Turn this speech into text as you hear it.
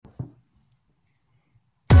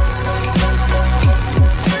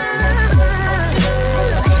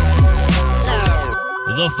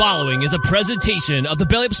The following is a presentation of the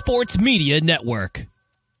Belly Up Sports Media Network.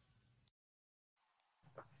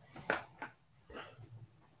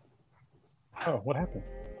 Oh, what happened?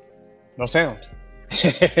 No sound.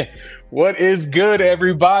 What is good,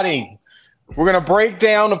 everybody? We're going to break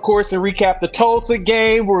down, of course, and recap the Tulsa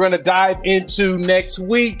game. We're going to dive into next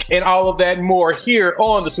week and all of that and more here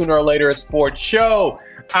on the Sooner or Later a Sports Show.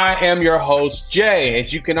 I am your host, Jay.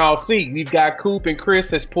 As you can all see, we've got Coop and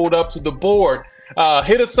Chris has pulled up to the board.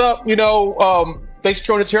 Hit us up, thanks for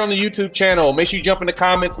joining us here on the YouTube channel. Make sure you jump in the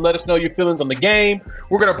comments and let us know your feelings on the game.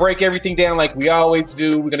 We're going to break everything down like we always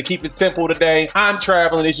do. We're going to keep it simple today. I'm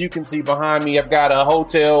traveling, as you can see behind me. I've got a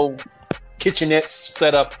hotel kitchenette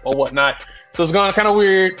set up or whatnot. So it's going kind of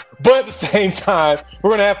weird, but at the same time, we're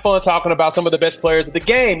going to have fun talking about some of the best players of the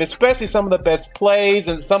game, especially some of the best plays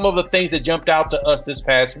and some of the things that jumped out to us this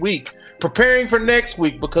past week. Preparing for next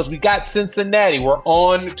week because we got Cincinnati. We're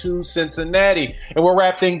on to Cincinnati, and we'll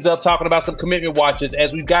wrap things up talking about some commitment watches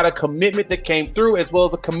as we've got a commitment that came through as well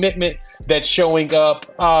as a commitment that's showing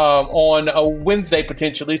up on a Wednesday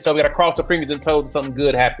potentially. So we got to cross our fingers and toes that something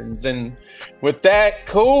good happens. And with that,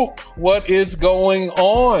 Coop, what is going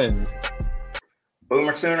on?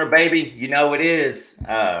 Boomer Sooner, baby. You know it is.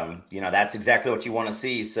 That's exactly what you want to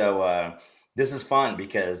see. So this is fun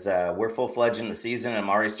because we're full-fledged in the season. And I'm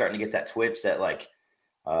already starting to get that twitch that,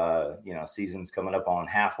 season's coming up on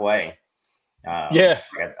halfway.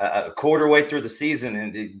 A quarter way through the season,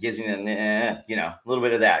 and it gives you, a little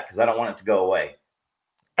bit of that because I don't want it to go away.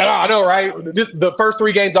 I know, right? The first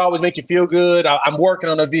three games always make you feel good. I'm working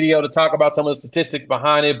on a video to talk about some of the statistics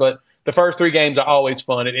behind it, but the first three games are always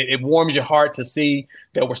fun. It warms your heart to see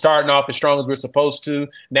that we're starting off as strong as we're supposed to.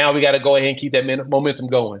 Now we got to go ahead and keep that momentum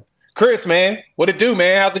going. Chris, man, what it do,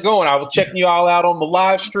 man? How's it going? I was checking you all out on the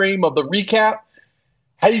live stream of the recap.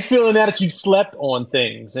 How you feeling now that you slept on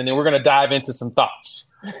things? And then we're going to dive into some thoughts.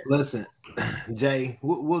 Listen, Jay,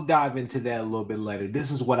 we'll dive into that a little bit later. This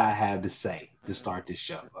is what I have to say to start this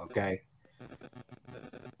show, okay?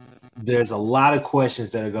 There's a lot of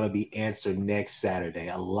questions that are going to be answered next Saturday.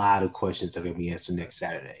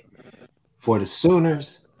 For the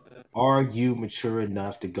Sooners, are you mature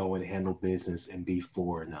enough to go and handle business and be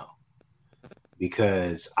 4-0?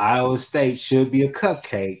 Because Iowa State should be a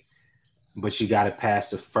cupcake, but you got to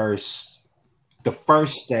pass the first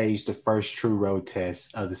stage, the first true road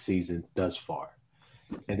test of the season thus far.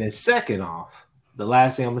 And then second off, the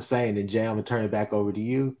last thing I'm going to say, and then Jay, I'm going to turn it back over to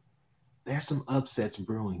you. There's some upsets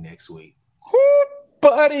brewing next week. Woo,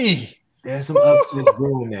 buddy. There's some upsets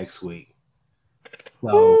brewing next week.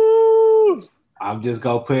 So I'm just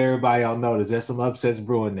going to put everybody on notice. There's some upsets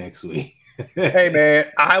brewing next week. Hey,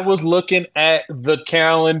 man, I was looking at the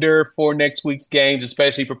calendar for next week's games,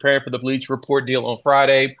 especially preparing for the Bleacher Report deal on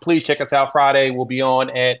Friday. Please check us out Friday. We'll be on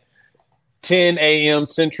at 10 a.m.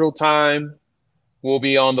 Central Time. We'll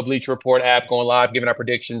be on the Bleacher Report app going live, giving our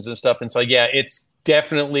predictions and stuff. And so, yeah, it's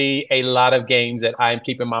definitely a lot of games that I'm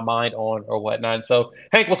keeping my mind on or whatnot. So,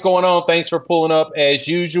 Hank, what's going on? Thanks for pulling up as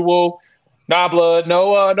usual. Nah, blood,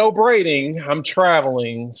 no braiding. I'm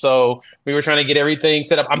traveling. So we were trying to get everything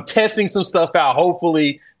set up. I'm testing some stuff out.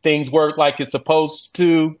 Hopefully things work like it's supposed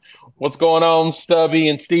to. What's going on, Stubby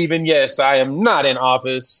and Steven? Yes, I am not in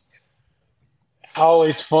office.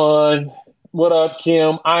 Always fun. What up,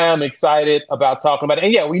 Kim? I am excited about talking about it.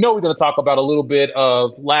 And yeah, we know we're going to talk about a little bit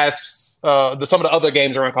of some of the other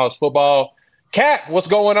games around college football. Cap, what's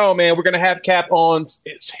going on, man? We're going to have Cap on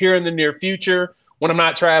here in the near future when I'm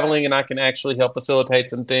not traveling and I can actually help facilitate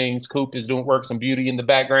some things. Coop is doing some beauty in the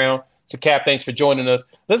background. So, Cap, thanks for joining us.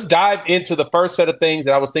 Let's dive into the first set of things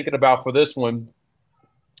that I was thinking about for this one.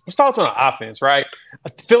 Let's start on offense, right? I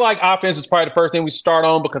feel like offense is probably the first thing we start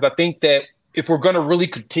on because I think that if we're going to really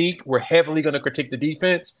critique, we're heavily going to critique the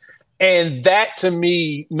defense. And that, to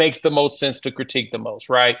me, makes the most sense to critique the most,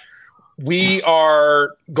 right? We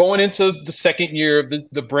are going into the second year of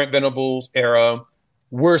the Brent Venables era.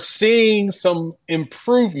 We're seeing some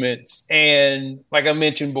improvements. And like I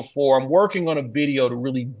mentioned before, I'm working on a video to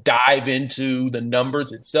really dive into the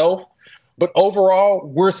numbers itself. But overall,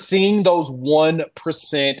 we're seeing those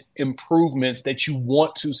 1% improvements that you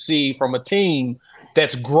want to see from a team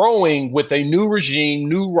that's growing with a new regime,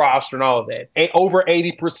 new roster, and all of that. Over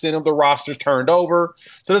 80% of the rosters turned over.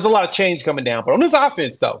 So there's a lot of change coming down. But on this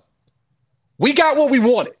offense, though, we got what we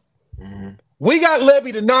wanted. Mm-hmm. We got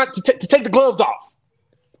Levy to take the gloves off.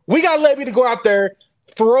 We got Levy to go out there,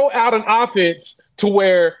 throw out an offense to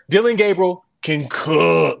where Dylan Gabriel can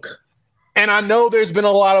cook. And I know there's been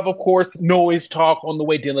a lot of course, noise talk on the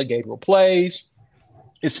way Dylan Gabriel plays,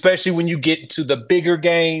 especially when you get to the bigger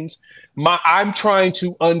games. I'm trying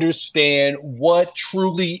to understand what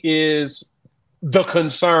truly is the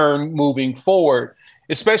concern moving forward,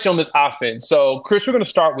 especially on this offense. So, Chris, we're going to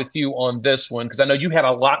start with you on this one because I know you had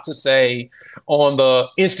a lot to say on the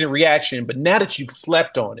instant reaction, but now that you've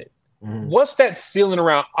slept on it, what's that feeling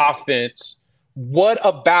around offense? What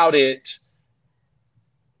about it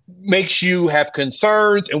makes you have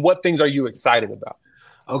concerns, and what things are you excited about?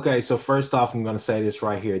 Okay, so first off, I'm going to say this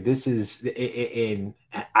right here. This is, and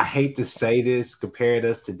I hate to say this, comparing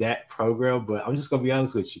us to that program, but I'm just going to be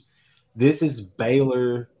honest with you. This is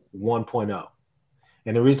Baylor 1.0.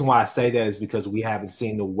 And the reason why I say that is because we haven't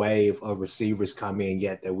seen the wave of receivers come in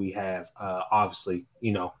yet that we have obviously,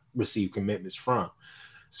 received commitments from.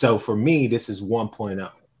 So for me, this is 1.0,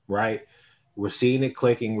 right? We're seeing it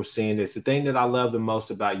clicking. We're seeing this. The thing that I love the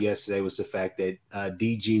most about yesterday was the fact that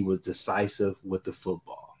DG was decisive with the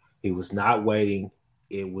football. He was not waiting.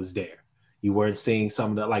 It was there. You weren't seeing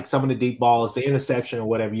some of the deep balls, the interception or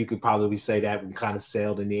whatever. You could probably say that one kind of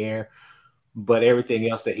sailed in the air. But everything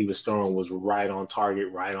else that he was throwing was right on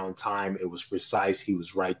target, right on time. It was precise. He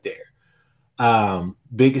was right there.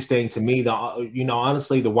 Biggest thing to me,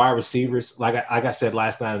 honestly, the wide receivers, like I said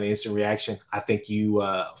last night on the instant reaction, I think you,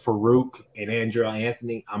 Farouk and Andrew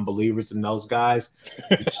Anthony, I'm believers in those guys.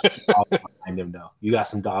 Behind them, though. You got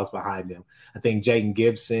some dogs behind them. I think Jaden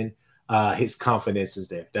Gibson, his confidence is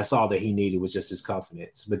there. That's all that he needed was just his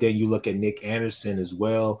confidence. But then you look at Nick Anderson as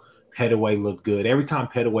well. Pettaway looked good. Every time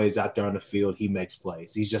Pettaway is out there on the field, he makes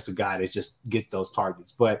plays. He's just a guy that just gets those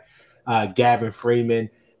targets. But Gavin Freeman,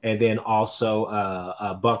 and then also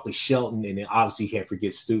Buckley Shelton, and then obviously you can't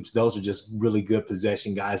forget Stoops. Those are just really good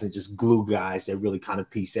possession guys and just glue guys that really kind of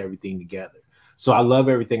piece everything together. So I love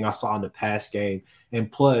everything I saw in the pass game. And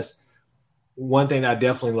plus, one thing I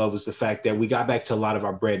definitely love was the fact that we got back to a lot of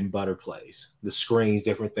our bread and butter plays, the screens,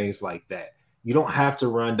 different things like that. You don't have to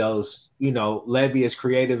run those, Levy, as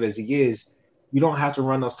creative as he is, you don't have to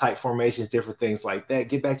run those tight formations, different things like that.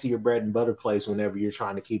 Get back to your bread and butter plays whenever you're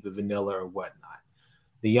trying to keep it vanilla or whatnot.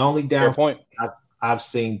 The only downside I've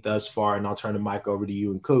seen thus far, and I'll turn the mic over to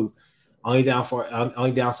you and Coop, only downside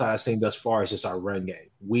I've seen thus far is just our run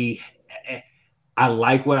game. I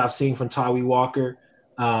like what I've seen from Tyree Walker.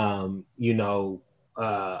 Marcus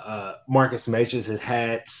Matrix has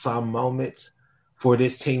had some moments. For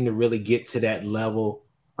this team to really get to that level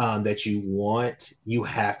that you want, you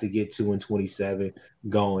have to get 2-27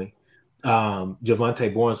 going.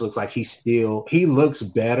 Javonte Barnes looks like he looks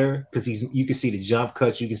better because you can see the jump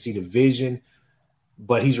cuts, you can see the vision,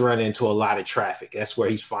 but he's running into a lot of traffic. That's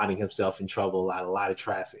where he's finding himself in trouble, a lot of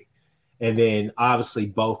traffic. And then obviously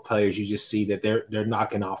both players, you just see that they're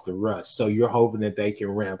knocking off the rust. So you're hoping that they can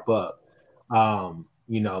ramp up.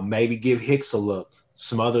 Maybe give Hicks a look.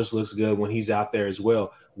 Smothers looks good when he's out there as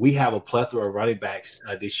well. We have a plethora of running backs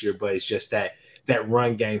this year, but it's just that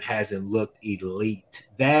run game hasn't looked elite.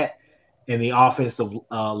 That and the offensive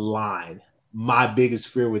line, my biggest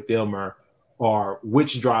fear with them are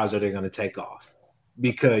which drives are they going to take off?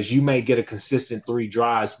 Because you may get a consistent 3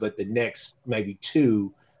 drives, but the next maybe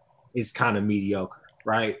 2 is kind of mediocre,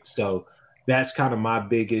 right? So that's kind of my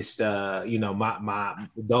biggest, that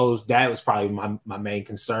was probably my main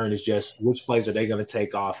concern is just which plays are they going to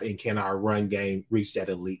take off and can our run game reach that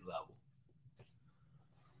elite level?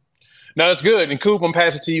 No, that's good. And Coop, I'm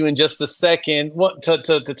passing to you in just a second.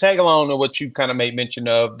 To tag along to what you kind of made mention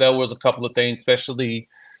of, there was a couple of things, especially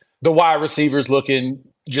the wide receivers looking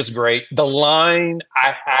just great. The line,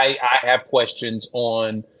 I have questions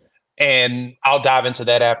on, and I'll dive into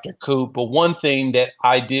that after Coop. But one thing that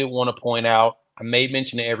I did want to point out, I made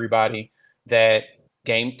mention to everybody that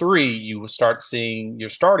game 3, you will start seeing your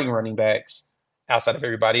starting running backs outside of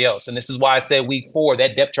everybody else. And this is why I said week 4,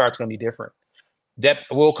 that depth chart's going to be different.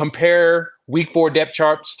 We'll compare week 4 depth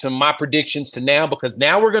charts to my predictions to now, because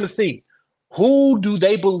now we're going to see who do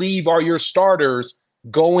they believe are your starters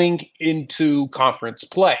going into conference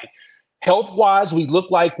play. Health-wise, we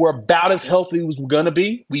look like we're about as healthy as we're going to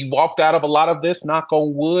be. We walked out of a lot of this, knock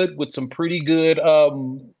on wood, with some pretty good,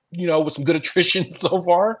 with some good attrition so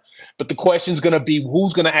far. But the question's going to be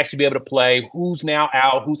who's going to actually be able to play, who's now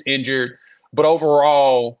out, who's injured. But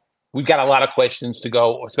overall, we've got a lot of questions to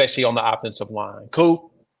go, especially on the offensive line. Coop,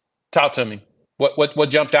 talk to me. What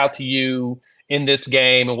jumped out to you in this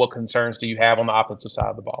game, and what concerns do you have on the offensive side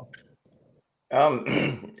of the ball?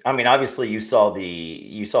 Obviously you saw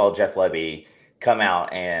Jeff Lebby come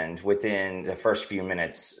out, and within the first few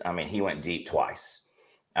minutes, he went deep twice.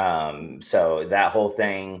 So that whole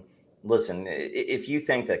thing, listen, if you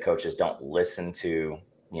think that coaches don't listen to,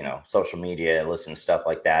 social media, listen to stuff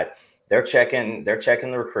like that, they're checking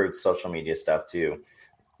the recruits' social media stuff too,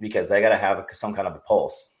 because they got to have some kind of a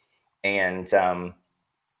pulse. And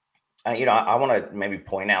I want to maybe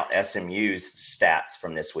point out SMU's stats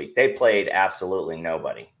from this week. They played absolutely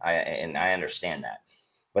nobody, and I understand that,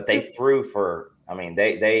 but they threw for. I mean,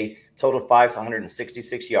 they totaled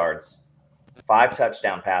 566 yards, 5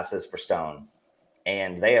 touchdown passes for Stone,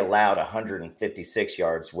 and they allowed 156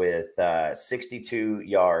 yards with 62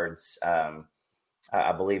 yards.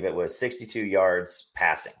 I believe it was 62 yards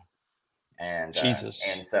passing, and Jesus.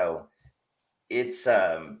 so it's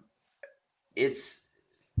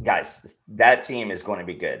guys, that team is going to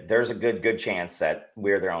be good. There's a good chance that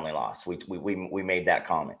we're their only loss. We made that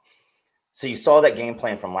comment. So you saw that game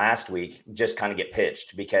plan from last week just kind of get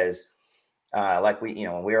pitched because, like when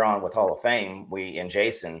we were on with Hall of Fame, we and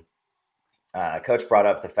Jason, coach brought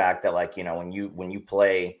up the fact that when you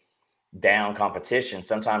play down competition,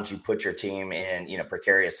 sometimes you put your team in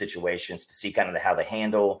precarious situations to see kind of how they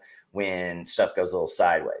handle when stuff goes a little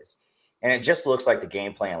sideways. And it just looks like the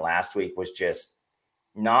game plan last week was just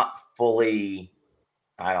not fully,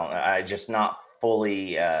 just not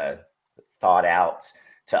fully thought out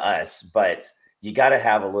to us. But you got to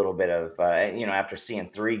have a little bit of, after seeing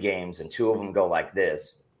 3 games and 2 of them go like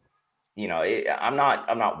this, I'm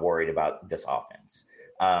not worried about this offense.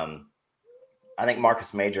 I think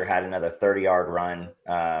Marcus Major had another 30-yard run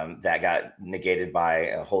that got negated by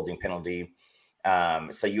a holding penalty.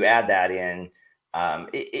 So you add that in.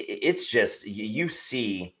 It's just you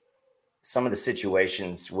see some of the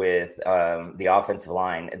situations with the offensive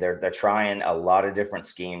line. They're trying a lot of different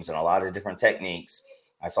schemes and a lot of different techniques.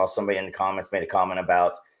 I saw somebody in the comments made a comment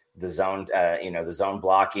about the zone, the zone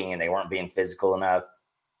blocking, and they weren't being physical enough.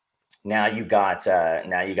 Now you got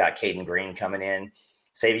Caden Green coming in.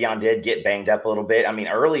 Savion did get banged up a little bit. I mean,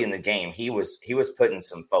 early in the game, he was putting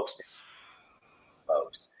some folks down,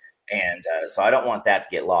 and so I don't want that to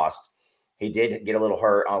get lost. He did get a little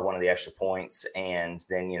hurt on one of the extra points, and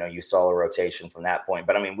then you saw a rotation from that point.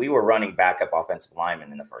 But I mean, we were running backup offensive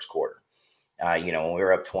linemen in the first quarter. When we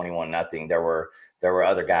were up 21-0, there were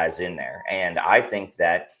other guys in there, and I think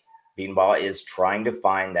that Beanball is trying to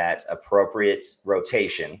find that appropriate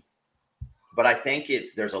rotation. But I think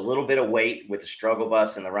there's a little bit of weight with the struggle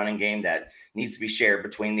bus in the running game that needs to be shared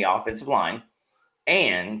between the offensive line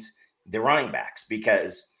and the running backs,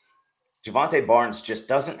 because Javonte Barnes just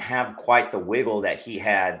doesn't have quite the wiggle that he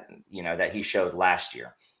had, that he showed last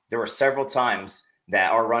year. There were several times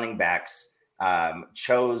that our running backs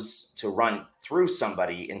chose to run through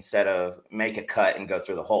somebody instead of make a cut and go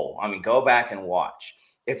through the hole. I mean, go back and watch.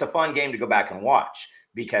 It's a fun game to go back and watch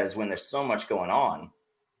because when there's so much going on,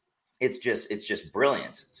 it's just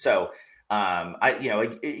brilliant. So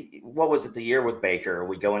what was it the year with Baker?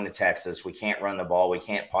 We go into Texas, we can't run the ball, we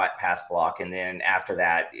can't pass block. And then after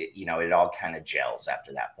that, it all kind of gels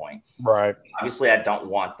after that point. Right. Obviously, I don't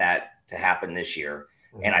want that to happen this year.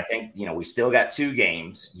 Mm-hmm. And I think, we still got 2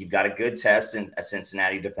 games. You've got a good test in a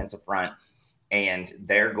Cincinnati defensive front, and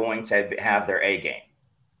they're going to have their A game.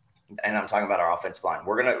 And I'm talking about our offensive line.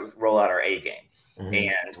 We're going to roll out our A game. Mm-hmm.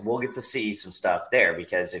 And we'll get to see some stuff there,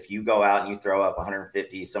 because if you go out and you throw up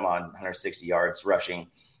 150, some odd 160 yards rushing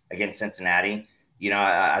against Cincinnati,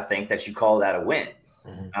 I think that you call that a win.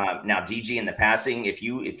 Mm-hmm. Now, DG in the passing, if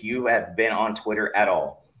you have been on Twitter at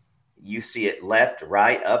all, you see it left,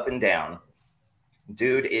 right, up, and down.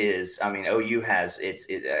 Dude is, OU has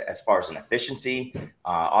as far as an efficiency,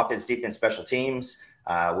 offense, defense, special teams.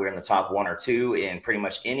 We're in the top 1 or 2 in pretty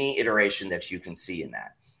much any iteration that you can see in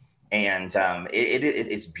that. And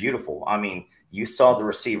it's beautiful. I mean, you saw the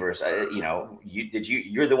receivers.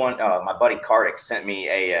 You're the one. My buddy Kartik sent me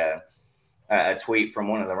a tweet from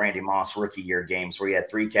one of the Randy Moss rookie year games where he had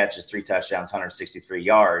 3 catches, 3 touchdowns, 163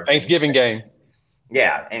 yards. Thanksgiving game.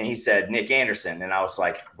 Yeah, and he said Nick Anderson, and I was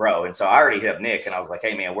like, bro. And so I already hit up Nick, and I was like,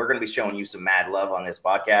 hey man, we're going to be showing you some mad love on this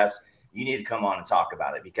podcast. You need to come on and talk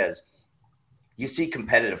about it, because you see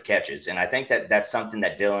competitive catches, and I think that's something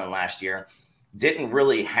that Dylan last year didn't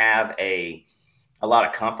really have a lot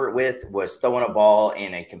of comfort with, was throwing a ball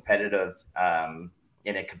in a competitive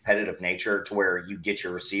nature to where you get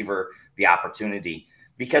your receiver the opportunity.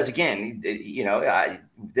 Because again,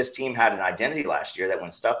 this team had an identity last year that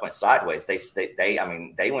when stuff went sideways, they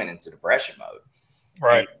went into depression mode.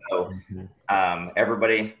 Right. And so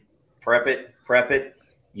everybody prep it.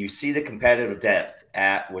 You see the competitive depth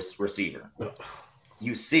at receiver.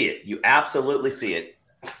 You see it. You absolutely see it.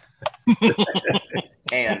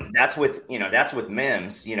 And that's with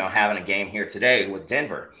Mims, having a game here today with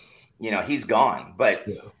Denver. He's gone. But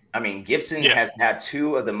Gibson has had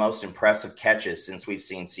 2 of the most impressive catches since we've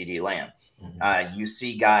seen CD Lamb. Mm-hmm. You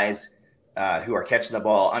see guys who are catching the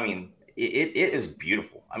ball. I mean, it is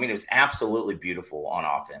beautiful. I mean, it was absolutely beautiful on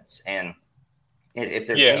offense. And if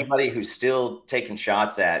there's anybody who's still taking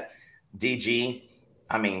shots at DG,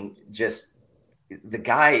 I mean, just the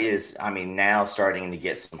guy is, I mean, now starting to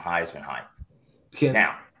get some Heisman hype. Yeah.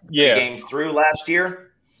 Now, Yeah. 3 games through last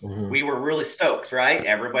year, Mhm. we were really stoked, right?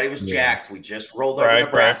 Everybody was jacked. We just rolled over Right,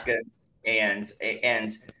 Nebraska, and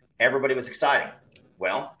everybody was excited.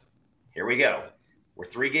 Well, here we go. We're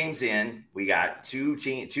 3 games in. We got two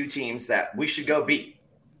teams that we should go beat,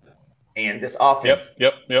 and this offense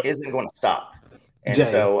isn't going to stop. And Jay.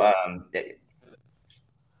 so,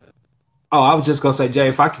 I was just gonna say, Jay,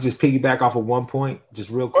 if I could just piggyback off of one point, just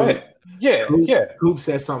real quick. Coop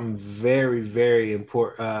said something very, very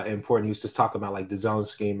important. He was just talking about like the zone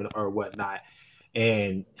scheme or whatnot,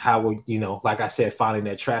 and how we, like I said, finding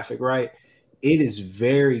that traffic right. It is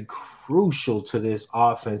very crucial to this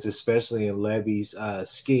offense, especially in Levy's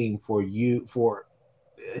scheme for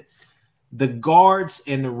the guards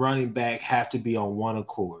and the running back have to be on one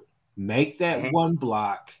accord. Make that one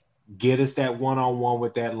block. Get us that one-on-one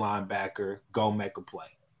with that linebacker. Go make a play.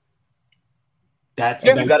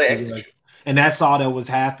 You got to execute. And that's all that was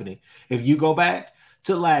happening. If you go back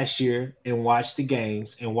to last year and watch the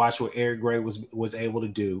games and watch what Eric Gray was able to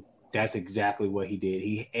do, that's exactly what he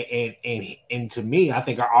did. And to me, I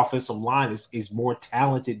think our offensive line is more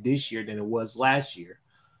talented this year than it was last year.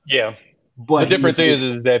 Yeah. But the difference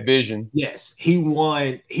is that vision. Yes, he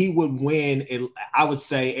won. He would win. I would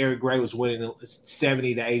say Eric Gray was winning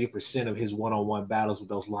 70 to 80% of his one-on-one battles with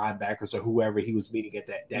those linebackers or whoever he was meeting at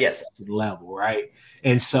that second level, right?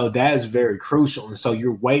 And so that is very crucial. And so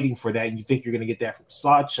you're waiting for that, and you think you're going to get that from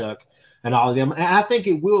Sawchuk and all of them. And I think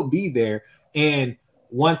it will be there. And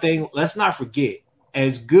one thing, let's not forget,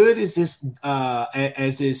 as good as this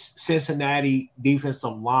Cincinnati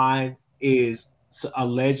defensive line is.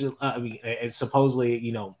 Supposedly,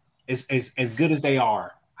 as good as they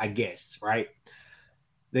are, I guess, right?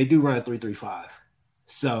 They do run a 3-3-5,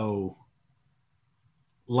 so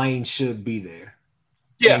lane should be there.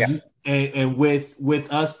 Yeah, and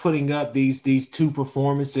with us putting up these 2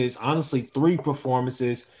 performances, honestly, 3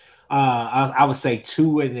 performances, I would say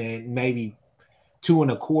 2 and then maybe 2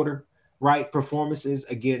 1/4, right? Performances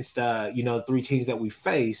against 3 teams that we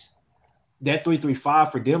face. That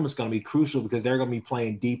 3-3-5 for them is going to be crucial because they're going to be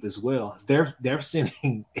playing deep as well. They're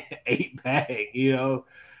sending 8 back, that you only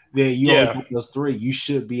got those 3. You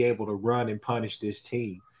should be able to run and punish this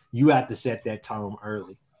team. You have to set that tone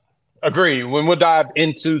early. Agree. When we'll dive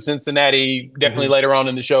into Cincinnati definitely later on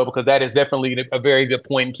in the show, because that is definitely a very good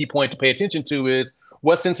point and key point to pay attention to is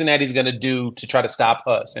what Cincinnati's going to do to try to stop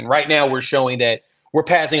us. And right now we're showing that we're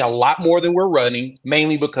passing a lot more than we're running,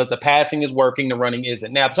 mainly because the passing is working, the running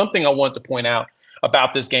isn't. Now, something I want to point out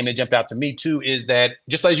about this game that jumped out to me, too, is that,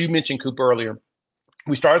 just as you mentioned, Coop, earlier,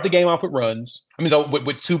 we started the game off with runs.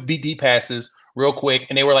 With 2 deep passes real quick,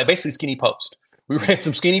 and they were like basically skinny post. We ran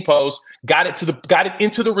some skinny posts, got it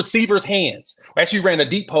into the receiver's hands. We actually ran a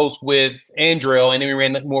deep post with Andrell, and then we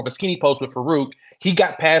ran more of a skinny post with Farouk. He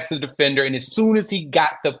got past the defender, and as soon as he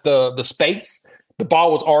got the space, the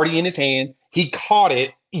ball was already in his hands. He caught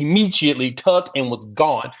it immediately, tucked, and was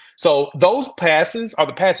gone. So those passes are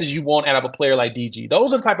the passes you want out of a player like DG.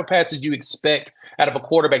 Those are the type of passes you expect out of a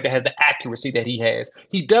quarterback that has the accuracy that he has.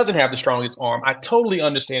 He doesn't have the strongest arm. I totally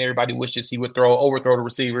understand everybody wishes he would overthrow the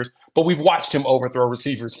receivers, but we've watched him overthrow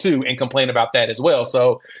receivers too and complain about that as well.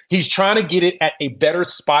 So he's trying to get it at a better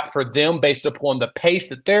spot for them based upon the pace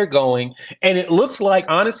that they're going. And it looks like,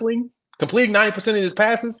 honestly, completing 90% of his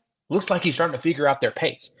passes, looks like he's starting to figure out their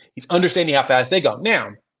pace. He's understanding how fast they go.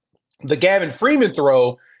 Now, the Gavin Freeman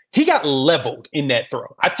throw, he got leveled in that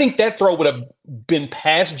throw. I think that throw would have been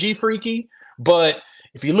past G Freaky, but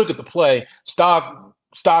if you look at the play,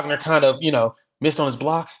 Stogner kind of, missed on his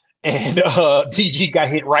block, and DG got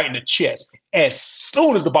hit right in the chest as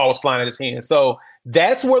soon as the ball was flying out of his hand. So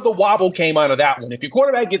that's where the wobble came out of that one. If your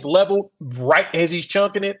quarterback gets leveled right as he's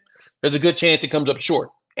chunking it, there's a good chance it comes up short.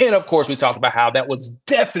 And, of course, we talked about how that was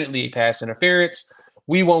definitely a pass interference.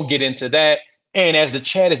 We won't get into that. And as the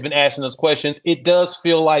chat has been asking us questions, it does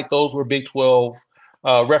feel like those were Big 12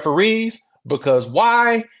 referees, because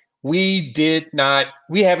why? We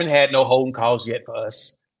haven't had no holding calls yet for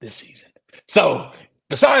us this season. So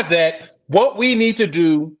besides that, what we need to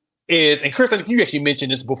do is, and Chris, I think you actually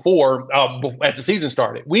mentioned this before as the season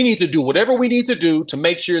started, we need to do whatever we need to do to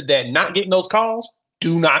make sure that not getting those calls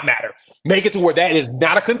do not matter. Make it to where that is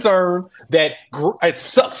not a concern, that it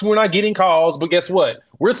sucks we're not getting calls, but guess what?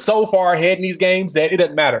 We're so far ahead in these games that it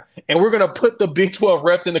doesn't matter. And we're going to put the Big 12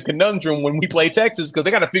 refs in the conundrum when we play Texas, because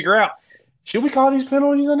they got to figure out, should we call these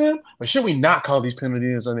penalties on them or should we not call these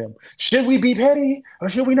penalties on them? Should we be petty or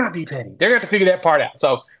should we not be petty? They're going to have to figure that part out.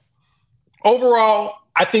 So overall,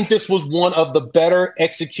 I think this was one of the better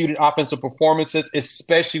executed offensive performances,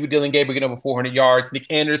 especially with Dylan Gabriel getting over 400 yards. Nick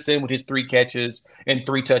Anderson with his 3 catches and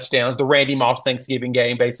 3 touchdowns. The Randy Moss Thanksgiving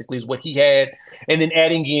game basically is what he had. And then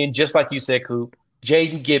adding in, just like you said, Coop,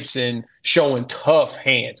 Jaden Gibson showing tough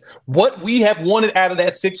hands. What we have wanted out of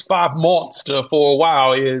that 6'5" monster for a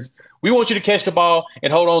while is we want you to catch the ball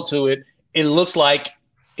and hold on to it. It looks like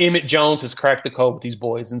Emmett Jones has cracked the code with these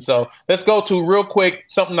boys. And so let's go to real quick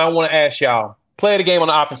something I want to ask y'all. Play of the game on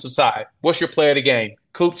the offensive side. What's your play of the game?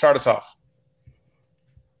 Coop, start us off.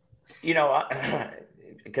 You know,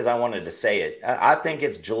 because I wanted to say it, I think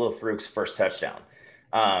it's Jalil Farouk's first touchdown.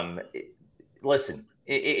 Listen,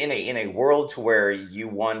 in a world to where you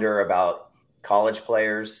wonder about college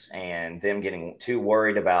players and them getting too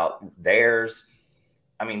worried about theirs,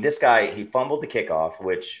 I mean, this guy, he fumbled the kickoff,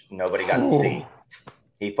 which nobody got to see.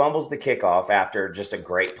 He fumbles the kickoff after just a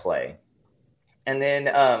great play. And then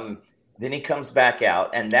he comes back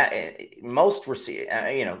out, and that most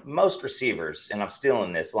receivers, and I'm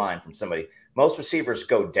stealing this line from somebody, most receivers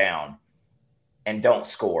go down and don't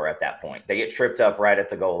score at that point. They get tripped up right at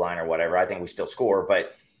the goal line or whatever. I think we still score,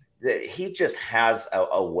 but he just has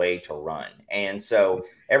a way to run. And so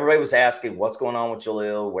everybody was asking, what's going on with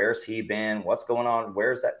Jalil? Where's he been? What's going on?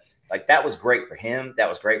 Where's that? Like, that was great for him. That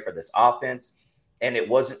was great for this offense. And it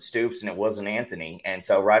wasn't Stoops and it wasn't Anthony. And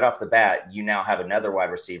so right off the bat, you now have another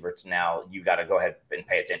wide receiver to now you got to go ahead and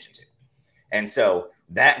pay attention to. And so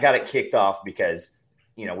that got it kicked off because,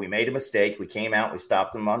 we made a mistake. We came out, we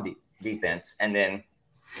stopped them on defense. And then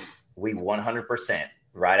we 100%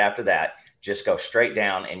 right after that, just go straight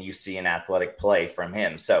down and you see an athletic play from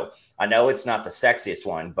him. So I know it's not the sexiest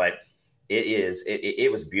one, but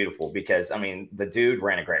it was beautiful because, I mean, the dude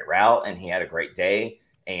ran a great route and he had a great day.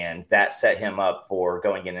 And that set him up for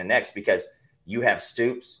going into next because you have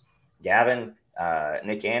Stoops, Gavin,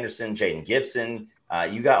 Nick Anderson, Jaden Gibson.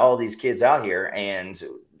 You got all these kids out here, and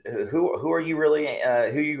who are you really?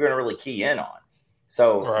 Who are you going to really key in on?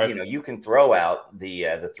 So right. You can throw out the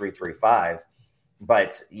 3-3-5,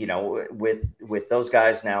 but with those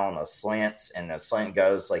guys now on those slants and those slant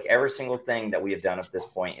goes, like every single thing that we have done at this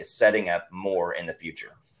point is setting up more in the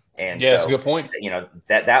future. And yeah, that's a good point.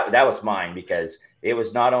 That was mine because it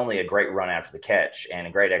was not only a great run after the catch and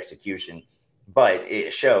a great execution, but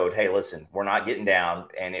it showed, hey, listen, we're not getting down,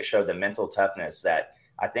 and it showed the mental toughness that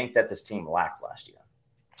I think that this team lacked last year.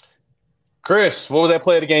 Chris, what was that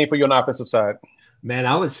play of the game for you on the offensive side? Man,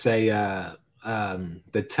 I would say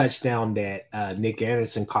the touchdown that Nick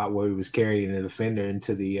Anderson caught where he was carrying the defender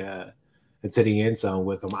into the end zone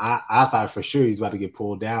with him. I thought for sure he was about to get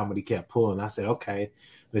pulled down, but he kept pulling. I said, okay.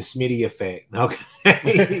 The Smitty effect.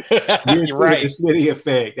 Okay. You're right. The Smitty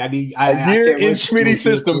effect. You're in Smitty's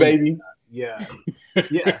system, baby. Yeah.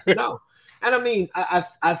 Yeah. No. And I mean,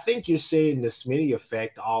 I think you're seeing the Smitty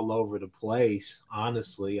effect all over the place,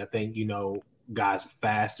 honestly. I think, guys are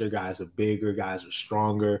faster, guys are bigger, guys are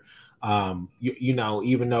stronger.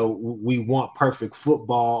 Even though we want perfect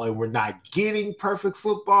football and we're not getting perfect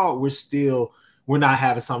football, we're not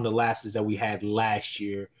having some of the lapses that we had last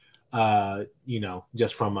year.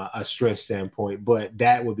 Just from a strength standpoint, but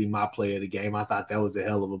that would be my play of the game. I thought that was a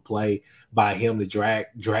hell of a play by him to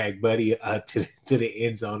drag Buddy to the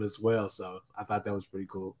end zone as well. So I thought that was pretty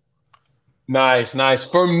cool. Nice.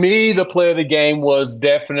 For me, the play of the game was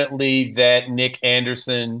definitely that Nick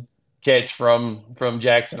Anderson catch from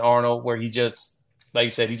Jackson Arnold, where he just, like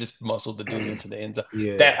you said, he just muscled the dude into the end zone.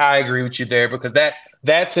 Yeah. That I agree with you there because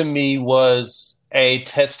that to me was a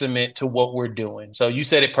testament to what we're doing. So you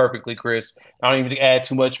said it perfectly, Chris. I don't even add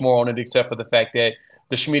too much more on it except for the fact that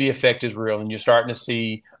the Schmitty effect is real and you're starting to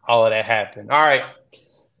see all of that happen. All right.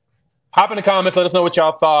 Hop in the comments. Let us know what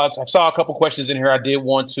y'all thoughts. I saw a couple questions in here I did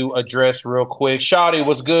want to address real quick. Shawty,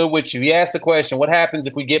 what's good with you? He asked the question, what happens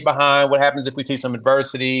if we get behind? What happens if we see some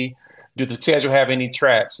adversity? Do the schedule have any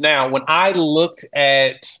traps? Now, when I looked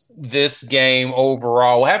at this game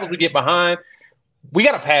overall, what happens if we get behind? We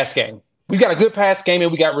got a pass game. We got a good pass game,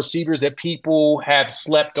 and we got receivers that people have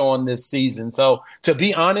slept on this season. So, to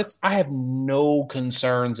be honest, I have no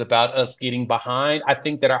concerns about us getting behind. I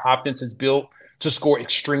think that our offense is built to score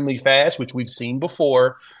extremely fast, which we've seen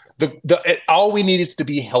before. All we need is to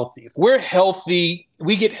be healthy. If we're healthy,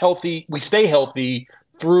 we get healthy, we stay healthy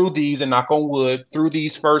through these, and knock on wood, through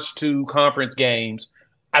these first 2 conference games.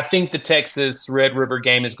 I think the Texas Red River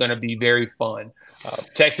game is going to be very fun.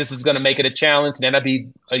 Texas is going to make it a challenge, and that'll be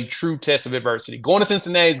a true test of adversity. Going to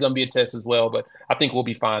Cincinnati is going to be a test as well, but I think we'll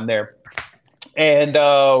be fine there. And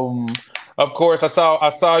of course, I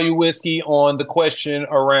saw you, Whiskey, on the question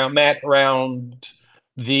around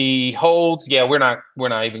the holds. Yeah, we're not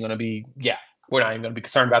even going to be. Yeah, we're not even going to be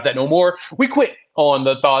concerned about that no more. We quit on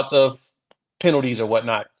the thoughts of penalties or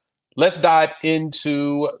whatnot. Let's dive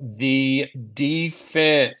into the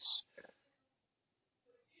defense.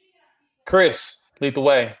 Chris, lead the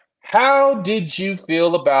way. How did you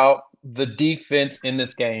feel about the defense in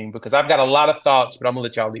this game? Because I've got a lot of thoughts, but I'm going to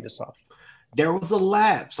let y'all lead us off. There was a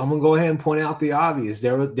lapse. I'm going to go ahead and point out the obvious.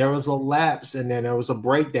 There was a lapse, and then there was a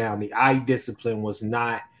breakdown. The eye discipline was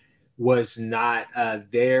not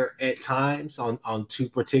there at times on two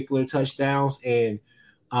particular touchdowns, and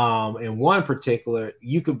in one particular,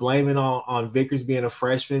 you could blame it on Vickers being a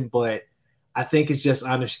freshman, but I think it's just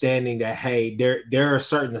understanding that, hey, there are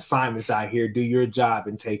certain assignments out here. Do your job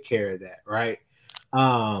and take care of that, right?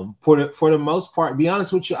 For the most part, be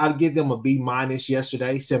honest with you, I'd give them a B-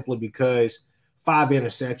 yesterday simply because 5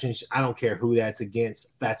 interceptions. I don't care who that's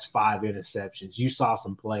against. That's 5 interceptions. You saw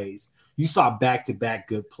some plays. You saw back-to-back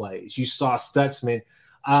good plays. You saw Stutzman.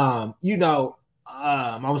 I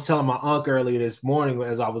was telling my uncle earlier this morning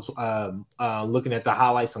as I was looking at the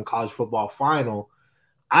highlights on College Football Final.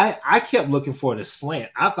 I kept looking for the slant.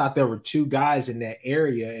 I thought there were 2 guys in that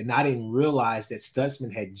area, and I didn't realize that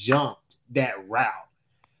Stutzman had jumped that route.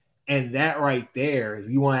 And that right there, if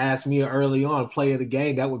you want to ask me early on, play of the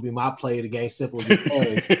game, that would be my play of the game simply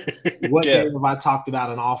because what game have I talked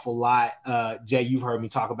about an awful lot? Jay, you've heard me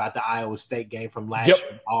talk about the Iowa State game from last year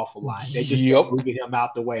an awful lot. They just kept moving him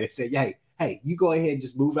out the way. They said, hey, you go ahead and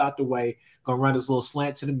just move out the way. Going to run this little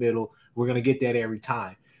slant to the middle. We're going to get that every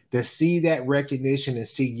time. To see that recognition and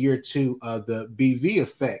see year 2 of the BV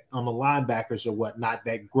effect on the linebackers or whatnot,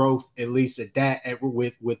 that growth, at least at that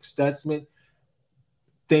with Stutzman,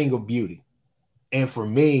 thing of beauty. And for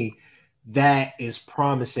me, that is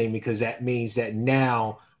promising because that means that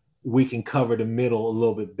now we can cover the middle a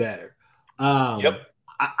little bit better. I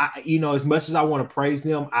as much as I want to praise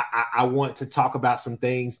them, I want to talk about some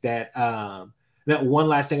things that one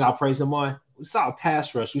last thing I'll praise them on. We saw a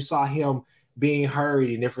pass rush. We saw him being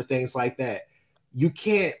hurried and different things like that. You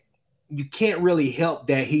can't really help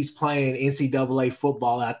that he's playing NCAA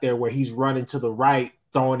football out there where he's running to the right,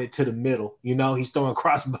 throwing it to the middle. He's throwing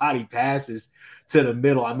cross-body passes to the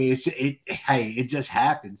middle. I mean, it just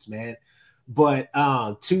happens, man. But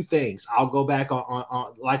 2 things. I'll go back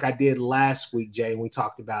on like I did last week, Jay, and we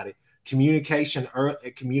talked about it. Communication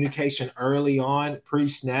early on,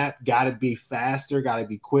 pre-snap, got to be faster, got to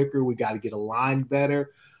be quicker. We got to get aligned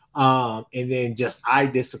better. And then just eye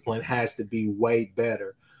discipline has to be way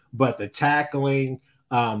better. But the tackling,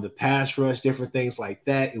 the pass rush, different things like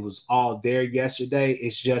that, it was all there yesterday.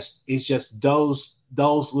 It's just those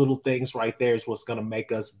little things right there is what's going to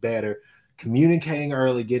make us better. Communicating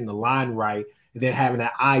early, getting the line right, and then having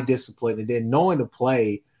that eye discipline, and then knowing the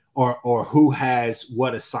play or who has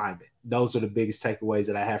what assignment. Those are the biggest takeaways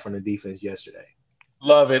that I had from the defense yesterday.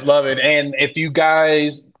 Love it. And if you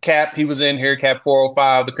guys, Cap, he was in here, Cap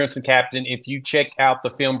 405, the Crimson Captain. If you check out the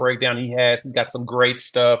film breakdown he's got some great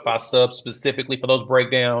stuff. I sub specifically for those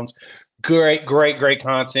breakdowns. Great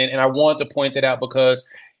content. And I want to point that out because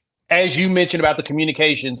as you mentioned about the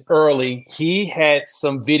communications early, he had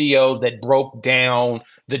some videos that broke down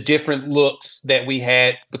the different looks that we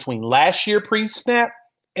had between last year pre-snap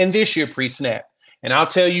and this year pre-snap. And I'll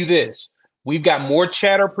tell you this, we've got more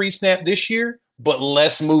chatter pre-snap this year, but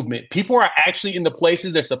less movement. People are actually in the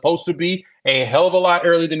places they're supposed to be a hell of a lot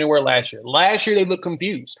earlier than they were last year. Last year, they looked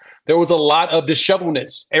confused. There was a lot of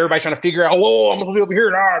dishevelness. Everybody trying to figure out, I'm supposed to be over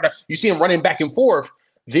here. You see them running back and forth.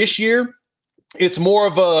 This year, it's more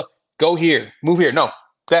of a go here, move here. No,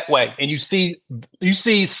 that way. And you see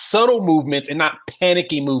subtle movements and not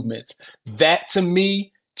panicky movements. That, to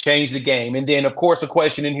me, changed the game. And then, of course, the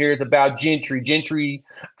question in here is about Gentry.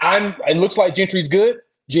 It looks like Gentry's good.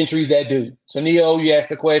 Gentry's that dude. So, Neo, you asked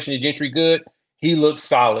the question, is Gentry good? He looks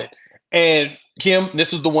solid. And, Kim,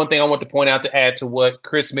 this is the one thing I want to point out to add to what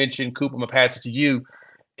Chris mentioned, Coop, I'm going to pass it to you,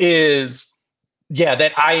 is,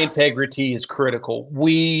 that eye integrity is critical.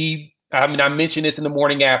 I mentioned this in the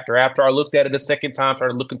morning after I looked at it a second time,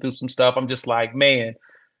 started looking through some stuff. I'm just like, man,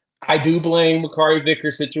 I do blame Makari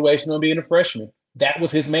Vickers' situation on being a freshman. That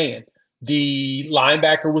was his man. The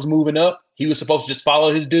linebacker was moving up. He was supposed to just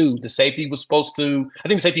follow his dude. The safety was supposed to, I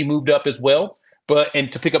think the safety moved up as well,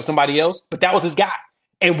 and to pick up somebody else, but that was his guy.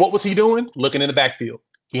 And what was he doing? Looking in the backfield.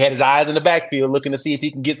 He had his eyes in the backfield, looking to see if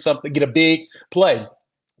he can get a big play.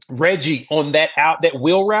 Reggie on that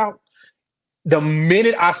wheel route, the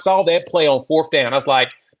minute I saw that play on 4th down, I was like,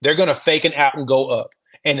 they're going to fake an out and go up.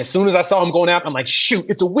 And as soon as I saw him going out, I'm like, shoot,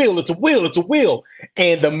 it's a wheel.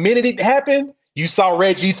 And the minute it happened, you saw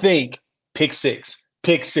Reggie think, pick six.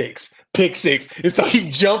 And so he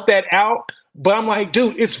jumped that out. But I'm like,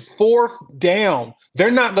 dude, it's fourth down.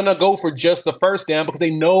 They're not going to go for just the first down because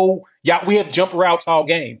they know, yeah, we have jump routes all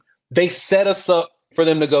game. They set us up for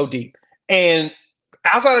them to go deep. And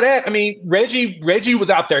outside of that, I mean, Reggie was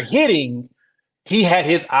out there hitting. He had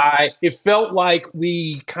his eye. It felt like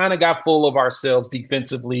we kind of got full of ourselves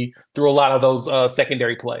defensively through a lot of those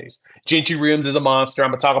secondary plays. Gentry Rims is a monster. I'm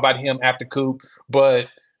going to talk about him after Coop. But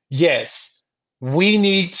yes, we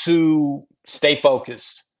need to stay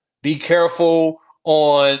focused. Be careful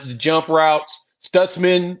on the jump routes.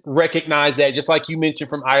 Stutzman recognized that, just like you mentioned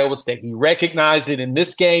from Iowa State. He recognized it in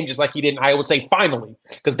this game, just like he did in Iowa State finally,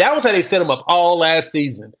 because that was how they set him up all last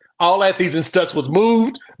season. All last season, Stutz was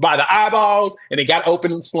moved by the eyeballs, and it got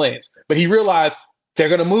open in slants. But he realized, they're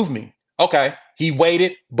going to move me. Okay. He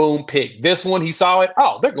waited, boom, pick. This one, he saw it.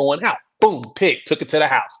 Oh, they're going out. Boom, pick. Took it to the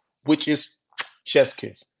house, which is chef's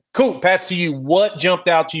kiss. Cool. Pass to you. What jumped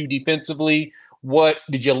out to you defensively? What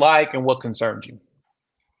did you like, and what concerned you?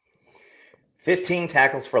 15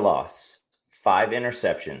 tackles for loss, 5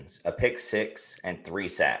 interceptions, a pick 6, and 3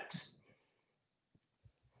 sacks.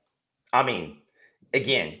 I mean,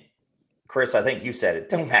 again, Chris, I think you said it.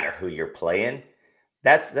 Don't matter who you're playing.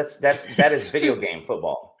 That is video game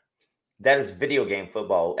football. That is video game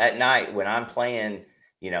football. At night when I'm playing,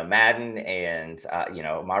 Madden, and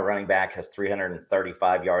my running back has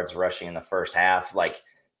 335 yards rushing in the first half, like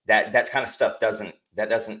that kind of stuff doesn't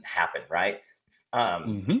happen, right?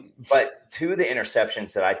 But two of the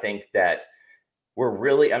interceptions that I think that were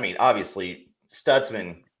really, I mean, obviously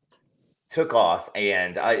Stutzman took off,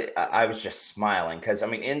 and I was just smiling because, I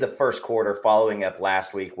mean, in the first quarter, following up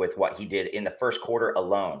last week with what he did in the first quarter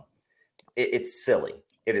alone, it's silly.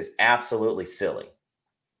 It is absolutely silly.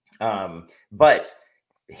 But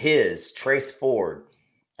his Trace Ford,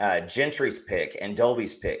 Gentry's pick, and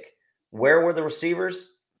Dolby's pick, where were the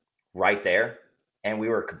receivers? Right there, and we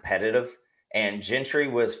were competitive. And Gentry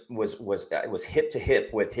was hip to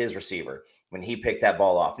hip with his receiver when he picked that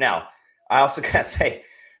ball off. Now, I also gotta say,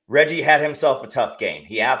 Reggie had himself a tough game.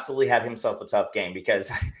 He absolutely had himself a tough game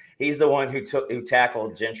because he's the one who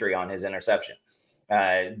tackled Gentry on his interception.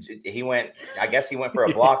 He went for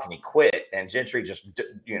a block and he quit, and Gentry just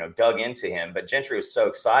dug into him. But Gentry was so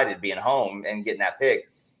excited being home and getting that pick,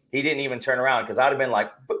 he didn't even turn around, because I'd have been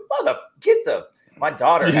like, my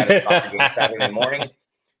daughter had a soccer game Saturday morning,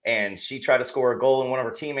 and she tried to score a goal, and one of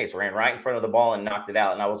her teammates ran right in front of the ball and knocked it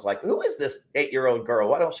out. And I was like, who is this 8-year-old girl?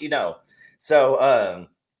 Why don't she know? So,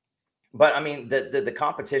 but I mean, the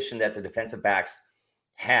competition that the defensive backs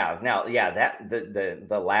have now, that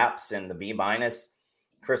the laps and the B minus,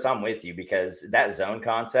 Chris, I'm with you, because that zone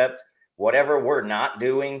concept, whatever we're not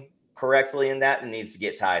doing correctly in that, it needs to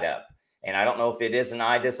get tied up. And I don't know if it is an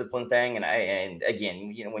eye discipline thing. And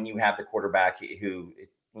again, when you have the quarterback who,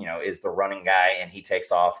 is the running guy, and he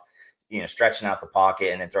takes off, stretching out the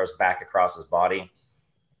pocket and then throws back across his body,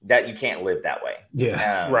 that you can't live that way.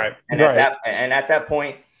 Yeah. Right. And right. at that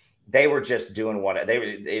point, they were just doing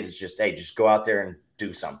it was just, hey, just go out there and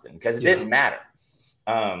do something, because it didn't matter.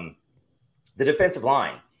 The defensive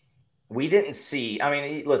line, we didn't see, I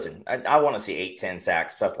mean, listen, I want to see 8-10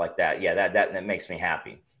 sacks, stuff like that. Yeah, that makes me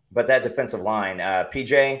happy. But that defensive line,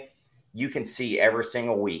 PJ, you can see every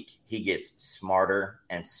single week he gets smarter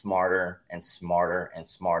and smarter and smarter and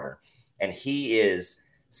smarter. And he is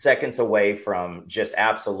seconds away from just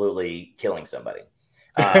absolutely killing somebody.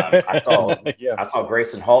 I saw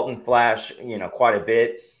Grayson Halton flash, quite a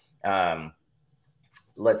bit.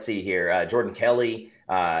 Let's see here. Jordan Kelly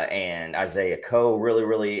and Isaiah Coe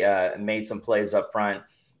really made some plays up front.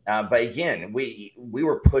 But again, we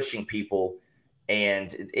were pushing people,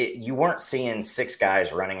 and you weren't seeing 6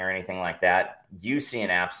 guys running or anything like that. You see an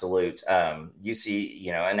absolute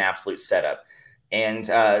setup. And,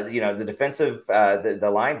 the defensive, the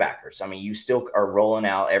linebackers, I mean, you still are rolling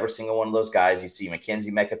out every single one of those guys. You see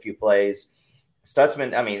McKenzie make a few plays.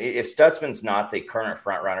 Stutzman, I mean, if Stutzman's not the current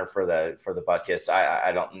front runner for the Butkus,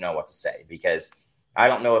 I don't know what to say, because I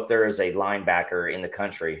don't know if there is a linebacker in the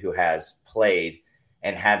country who has played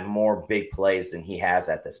and had more big plays than he has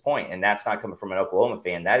at this point. And that's not coming from an Oklahoma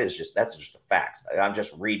fan. That's just a fact. I'm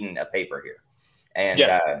just reading a paper here. And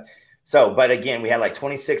but again, we had like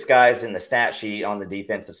 26 guys in the stat sheet on the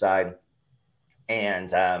defensive side.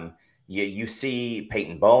 And you see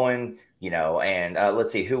Peyton Bowen, and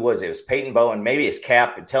let's see, who was it? It was Peyton Bowen. Maybe it's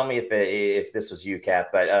Cap. Tell me if this was you, Cap.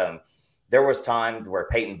 But there was time where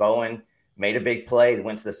Peyton Bowen made a big play,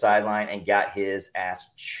 went to the sideline, and got his ass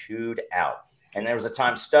chewed out. And there was a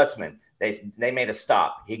time Stutzman, they made a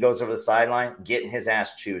stop. He goes over the sideline, getting his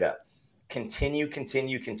ass chewed up. Continue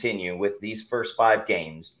with these first 5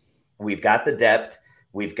 games. We've got the depth.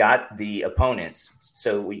 We've got the opponents.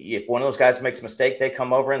 So if one of those guys makes a mistake, they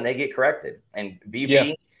come over and they get corrected. And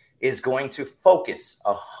BB is going to focus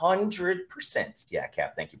 100%. Yeah,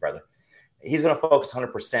 Cap. Thank you, brother. He's going to focus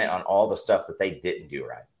 100% on all the stuff that they didn't do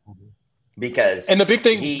right. Because and the big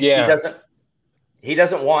thing, he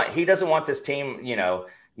doesn't want this team,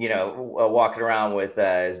 walking around with,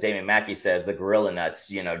 as Damian Mackey says, the gorilla nuts,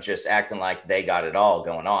 just acting like they got it all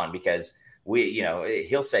going on, because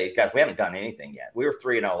he'll say, guys, we haven't done anything yet. We were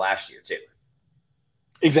 3-0 last year too.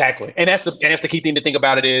 Exactly. And that's the key thing to think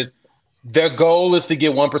about it is their goal is to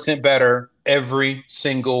get 1% better every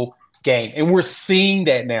single game. And we're seeing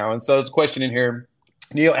that now. And so it's a question in here,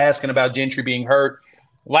 Neil asking about Gentry being hurt.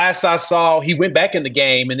 Last I saw, he went back in the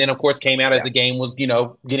game and then, of course, came out as the game was,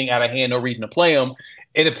 getting out of hand, no reason to play him.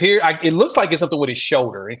 It looks like it's something with his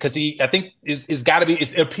shoulder, because it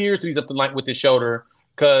appears to be something like with his shoulder,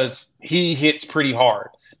 because he hits pretty hard.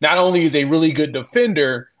 Not only is he a really good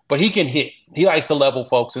defender, but he can hit. He likes to level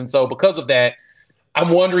folks. And so because of that, I'm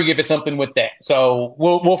wondering if it's something with that. So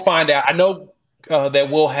we'll find out. I know that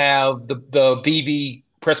we'll have the BV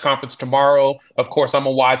press conference tomorrow. Of course, I'm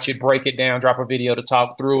going to watch it, break it down, drop a video to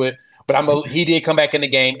talk through it. But he did come back in the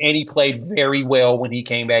game, and he played very well when he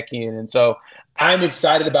came back in. And so I'm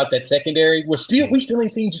excited about that secondary. We still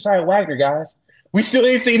ain't seen Josiah Wagner, guys. We still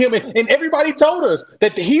ain't seen him. And everybody told us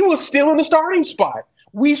that he was still in the starting spot.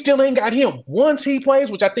 We still ain't got him. Once he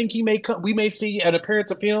plays, which I think we may see an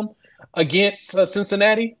appearance of him against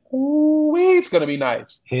Cincinnati. Ooh, it's going to be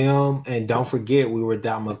nice. Him, and don't forget, we were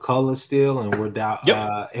down McCullough still, and we're down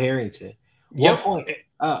Harrington. One point,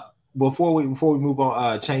 before we move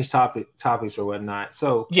on, change topics or whatnot.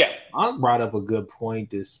 So I brought up a good point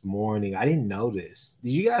this morning. I didn't know this.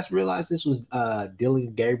 Did you guys realize this was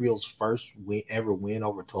Dylan Gabriel's first ever win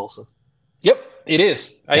over Tulsa? Yep, it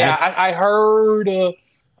is. I heard.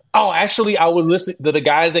 Actually, I was listening to the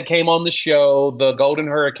guys that came on the show, the Golden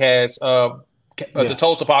Hurricanes, the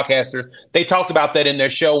Tulsa podcasters. They talked about that in their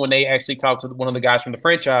show when they actually talked to one of the guys from the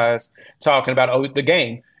franchise talking about the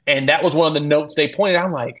game. And that was one of the notes they pointed out.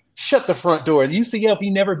 I'm like, shut the front doors. UCF, he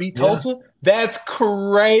never beat Tulsa? That's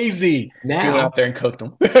crazy. Now, he went out there and cooked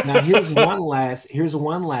them. Now, here's one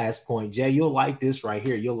last point. Jay, you'll like this right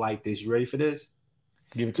here. You'll like this. You ready for this?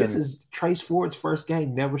 This is Trace Ford's first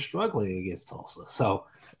game never struggling against Tulsa. So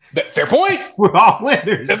fair point. We're all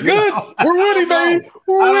winners. That's good. We're winning, baby.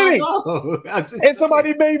 We're winning. And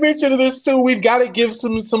somebody made mention of this too. We've got to give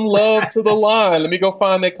some love to the line. Let me go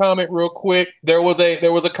find that comment real quick. There was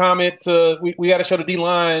a comment. We got to show the D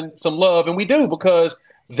line some love, and we do, because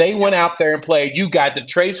they went out there and played. You got the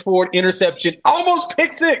Trace Ford interception, almost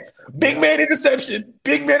pick six. Big man interception.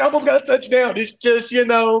 Big man almost got a touchdown. It's just,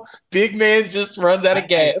 big man just runs out of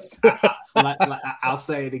gas. I'll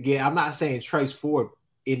say it again. I'm not saying Trace Ford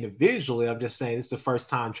individually. I'm just saying it's the first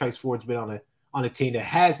time Trace Ford's been on a team that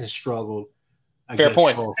hasn't struggled. Fair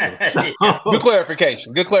point. So. Good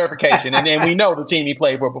clarification. And then we know the team he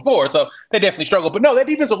played for before, so they definitely struggled. But no, that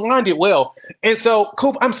defensive line did well. And so,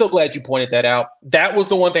 Coop, I'm so glad you pointed that out. That was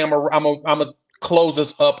the one thing I'm gonna close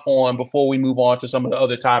us up on before we move on to some of the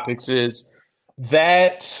other topics, is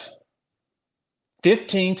that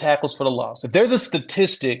 15 tackles for the loss. If there's a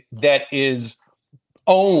statistic that is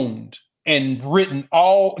owned and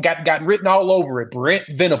got written all over it, Brent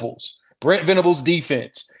Venables'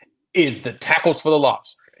 defense is the tackles for the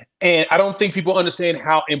loss. And I don't think people understand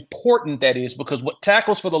how important that is, because what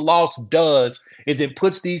tackles for the loss does is it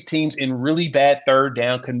puts these teams in really bad third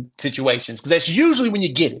down situations, because that's usually when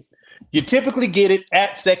you get it. You typically get it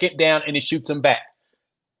at second down and it shoots them back.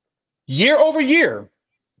 Year over year,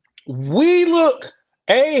 we look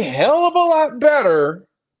a hell of a lot better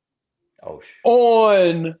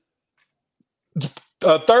on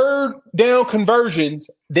third down conversions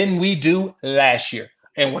than we do last year.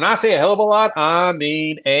 And when I say a hell of a lot, I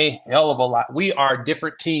mean a hell of a lot. We are a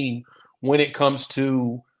different team when it comes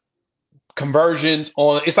to conversions.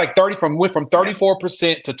 It's like went from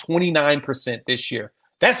 34% to 29% this year.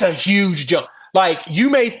 That's a huge jump. Like, you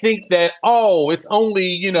may think that, it's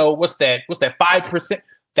only, what's that 5%?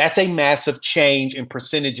 That's a massive change in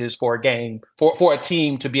percentages for a game, for a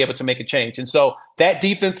team to be able to make a change. And so that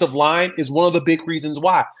defensive line is one of the big reasons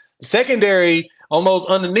why. The secondary, on those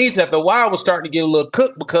underneath, after a while, was starting to get a little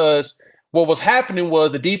cooked, because what was happening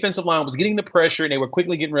was the defensive line was getting the pressure and they were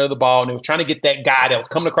quickly getting rid of the ball, and they was trying to get that guy that was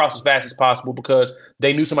coming across as fast as possible because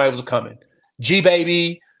they knew somebody was coming.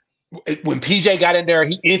 G-Baby, when PJ got in there,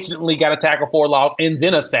 he instantly got a tackle for a loss and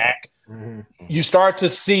then a sack. Mm-hmm. You start to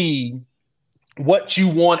see what you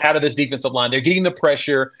want out of this defensive line. They're getting the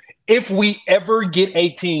pressure. If we ever get a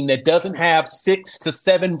team that doesn't have 6 to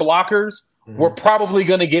 7 blockers, we're probably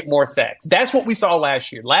going to get more sacks. That's what we saw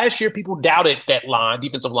last year. Last year, people doubted that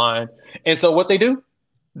defensive line. And so what they do,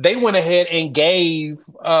 they went ahead and gave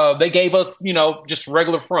us, just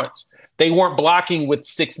regular fronts. They weren't blocking with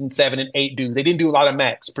 6 and 7 and 8 dudes. They didn't do a lot of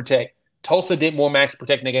max protect. Tulsa did more max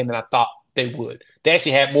protect in the game than I thought they would. They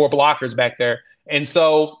actually had more blockers back there. And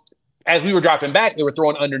so as we were dropping back, they were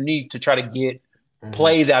throwing underneath to try to get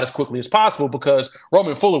plays out as quickly as possible because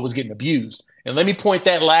Roman Fuller was getting abused. And let me point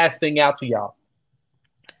that last thing out to y'all.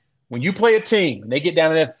 When you play a team and they get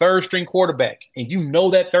down to that third-string quarterback and you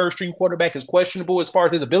know that third-string quarterback is questionable as far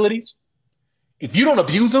as his abilities, if you don't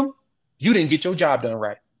abuse him, you didn't get your job done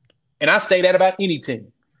right. And I say that about any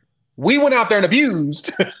team. We went out there and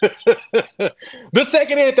abused the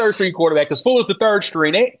second and third-string quarterback as full as the third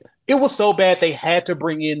string. It was so bad they had to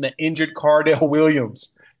bring in the injured Cardell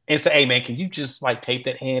Williams and say, hey, man, can you just tape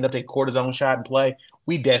that hand up, take cortisone shot and play?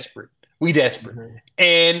 We desperate. Mm-hmm.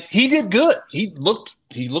 And he did good. He looked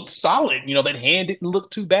solid. That hand didn't look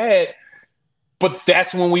too bad. But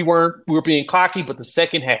that's when we were being cocky. But the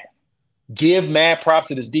second half, give mad props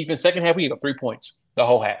to this defense. Second half, we gave up 3 points the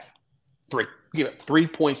whole half. 3. We gave up 3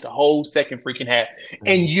 points the whole second freaking half. Mm-hmm.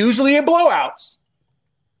 And usually in blowouts,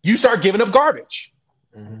 you start giving up garbage.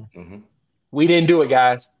 Mm-hmm. We didn't do it,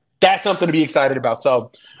 guys. That's something to be excited about.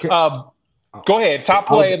 So go ahead. Top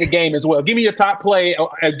play of the game as well. Give me your top play.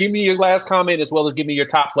 Give me your last comment as well as give me your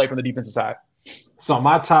top play from the defensive side. So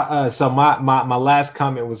my top, my last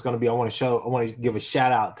comment was going to be I want to give a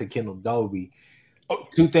shout out to Kendall Dobie.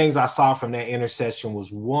 Two things I saw from that interception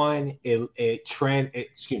was one, you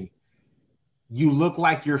look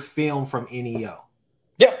like you're filmed from NEO.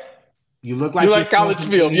 Yep. You look like college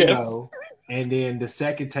film, yes. And then the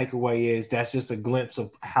second takeaway is that's just a glimpse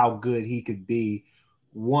of how good he could be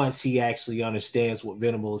once he actually understands what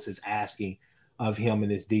Venables is asking of him in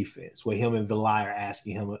his defense, what him and Villar are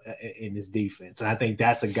asking him in his defense. And I think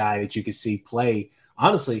that's a guy that you can see play.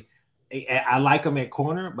 Honestly, I like him at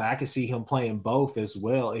corner, but I can see him playing both as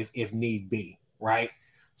well if need be, right?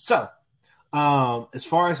 So as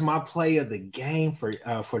far as my play of the game for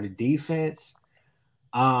the defense,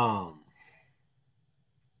 man,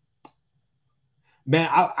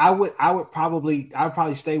 I would probably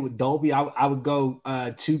stay with Dolby. I would go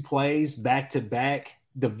 2 plays back to back.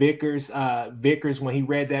 The Vickers when he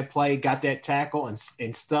read that play, got that tackle and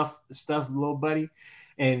stuffed little buddy.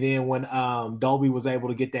 And then when Dolby was able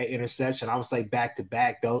to get that interception, I would say back to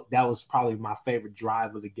back. That was probably my favorite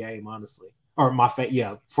drive of the game, honestly, or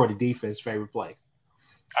for the defense favorite play.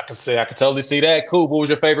 I can totally see that. Cool. What was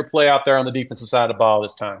your favorite play out there on the defensive side of the ball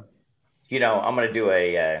this time? I'm going to do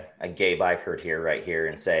a Gabe Eichert right here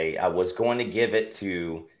and say I was going to give it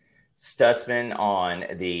to Stutzman on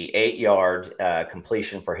the 8-yard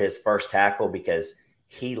completion for his first tackle because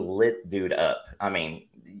he lit dude up. I mean,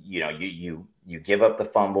 you give up the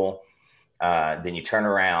fumble, then you turn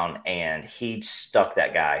around and he stuck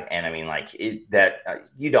that guy. And I mean,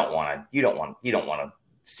 you don't want to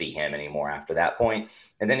see him anymore after that point.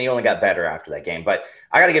 And then he only got better after that game. But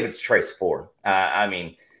I got to give it to Trace Ford. I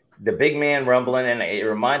mean, the big man rumbling, and it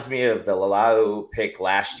reminds me of the Lalau pick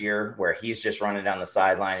last year where he's just running down the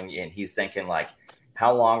sideline and he's thinking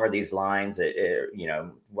how long are these lines?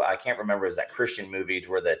 I can't remember. It was that Christian movie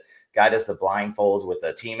where the guy does the blindfold with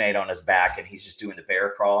a teammate on his back and he's just doing the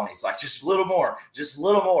bear crawl and he's like, just a little more.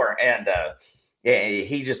 And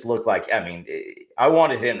he just looked like, I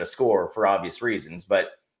wanted him to score for obvious reasons,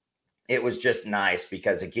 but it was just nice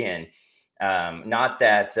because again, not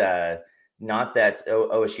that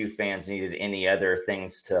OSU fans needed any other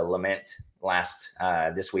things to lament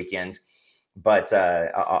this weekend, but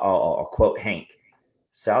I'll quote Hank.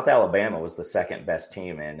 South Alabama was the second best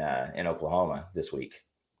team in Oklahoma this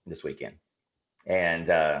weekend, and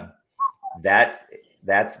that's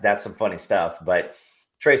some funny stuff. But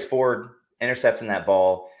Trace Ford intercepting that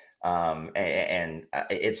ball, and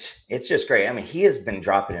it's just great. I mean, he has been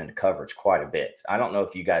dropping into coverage quite a bit. I don't know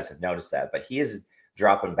if you guys have noticed that, but he is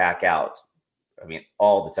dropping back out. I mean,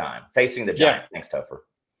 all the time, facing the giant. Thanks, Topher.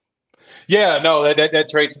 Yeah, no, that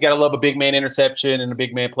Trace, you got to love a big man interception and a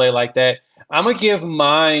big man play like that. I'm going to give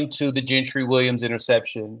mine to the Gentry Williams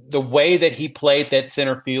interception. The way that he played that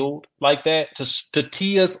center field like that to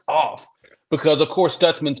tee us off, because, of course,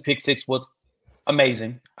 Stutzman's pick six was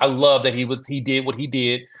amazing. I love that he did what he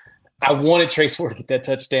did. I wanted Trace Ford to get that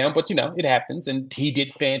touchdown, but, it happens, and he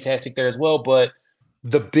did fantastic there as well. But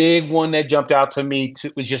the big one that jumped out to me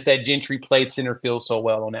was just that Gentry played center field so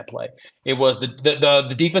well on that play. It was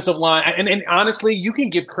the defensive line. And honestly, you can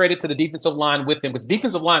give credit to the defensive line with him because the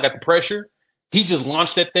defensive line got the pressure He just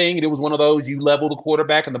launched that thing, and it was one of those you level the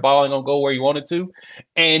quarterback and the ball ain't going to go where you want it to.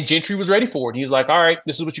 And Gentry was ready for it. He was like, all right,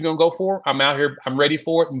 this is what you're going to go for. I'm out here. I'm ready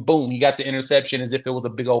for it. And boom, he got the interception as if it was a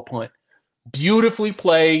big old punt. Beautifully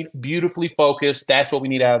played, beautifully focused. That's what we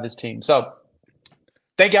need out of this team. So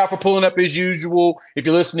thank y'all for pulling up as usual. If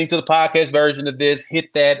you're listening to the podcast version of this,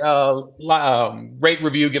 hit that rate,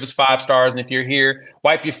 review, give us 5 stars. And if you're here,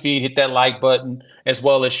 wipe your feet, hit that like button, as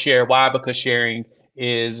well as share. Why? Because sharing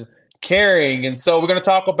is caring. And so we're going to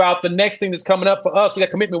talk about the next thing that's coming up for us. We got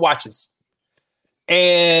commitment watches.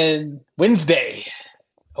 And Wednesday,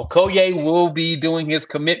 Okoye will be doing his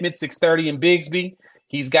commitment, 6:30 in Bigsby.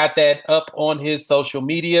 He's got that up on his social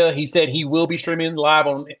media. He said he will be streaming live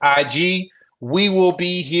on IG. We will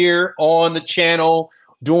be here on the channel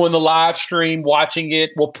doing the live stream, watching it.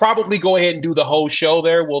 We'll probably go ahead and do the whole show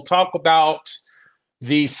there. We'll talk about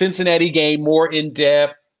the Cincinnati game more in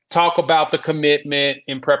depth, talk about the commitment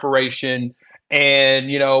in preparation, and,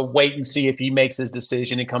 wait and see if he makes his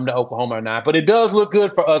decision and come to Oklahoma or not. But it does look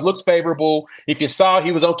good for us, looks favorable. If you saw,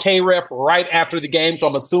 he was on KREF right after the game, so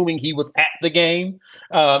I'm assuming he was at the game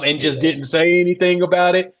and just didn't say anything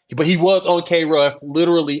about it. But he was on KREF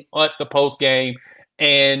literally at the post game,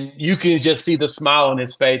 and you can just see the smile on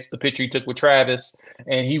his face, the picture he took with Travis,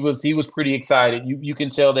 and he was pretty excited. You can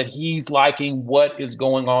tell that he's liking what is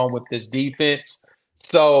going on with this defense.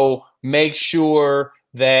 So make sure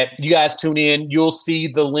that you guys tune in. You'll see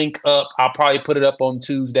the link up. I'll probably put it up on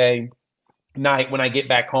Tuesday night when I get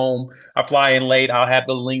back home. I fly in late. I'll have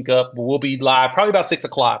the link up. We'll be live probably about 6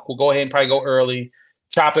 o'clock. We'll go ahead and probably go early,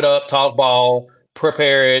 chop it up, talk ball,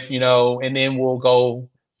 prepare it, and then we'll go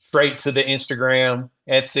straight to the Instagram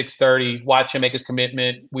at 6:30. Watch him make his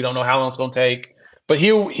commitment. We don't know how long it's going to take, but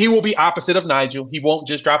he will be opposite of Nigel. He won't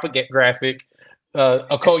just drop a graphic.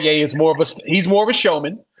 Okoye is more of a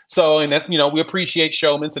showman. So, and that, we appreciate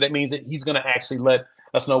showmen. So that means that he's going to actually let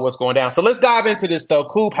us know what's going down. So let's dive into this though.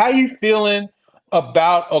 Coop, how are you feeling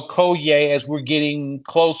about Okoye as we're getting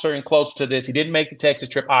closer and closer to this? He didn't make the Texas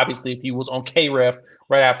trip, obviously, if he was on KREF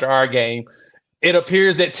right after our game. It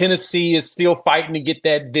appears that Tennessee is still fighting to get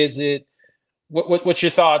that visit. What's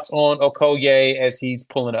your thoughts on Okoye as he's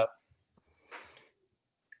pulling up?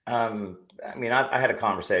 I had a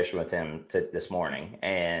conversation with him this morning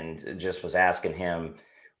and just was asking him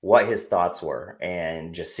what his thoughts were,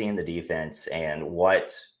 and just seeing the defense and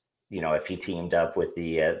what, if he teamed up with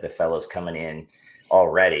the fellows coming in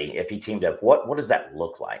already, if he teamed up, what does that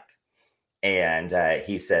look like? And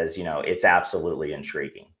he says, it's absolutely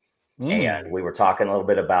intriguing. And we were talking a little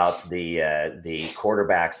bit about the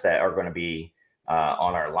quarterbacks that are going to be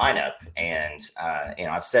on our lineup. And,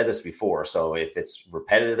 I've said this before, so if it's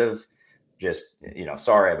repetitive, just,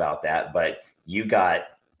 sorry about that. But you got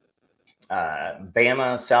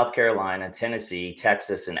Bama, South Carolina, Tennessee,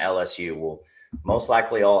 Texas, and LSU will most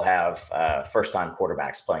likely all have first-time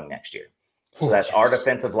quarterbacks playing next year. So that's our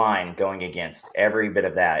defensive line going against every bit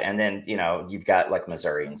of that. And then, you've got like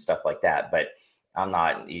Missouri and stuff like that. But I'm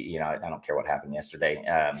not, I don't care what happened yesterday.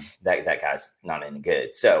 That guy's not any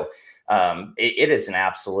good. So it is an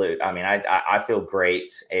absolute, I feel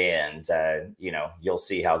great. And, you'll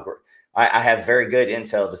see how I have very good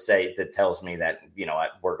intel to say that tells me that,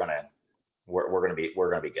 we're going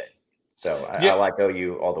to be good. So I like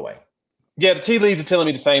OU all the way. Yeah. The tea leaves are telling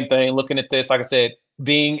me the same thing. Looking at this, like I said,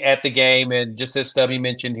 being at the game, and just as Stubby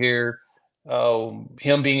mentioned here,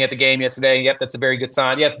 him being at the game yesterday. Yep. That's a very good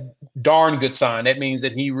sign. Yep. Darn good sign. That means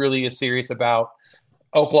that he really is serious about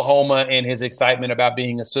Oklahoma and his excitement about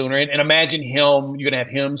being a Sooner. And imagine him, you're going to have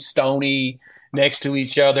him, Stoney next to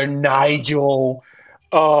each other, Nigel,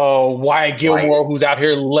 Wyatt Gilmore, who's out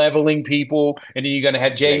here leveling people. And then you're going to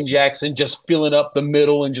have Jaden Jackson just filling up the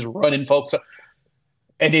middle and just running folks up.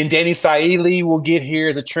 And then Danny Saili will get here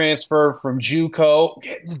as a transfer from JUCO.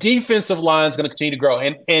 The defensive line is going to continue to grow.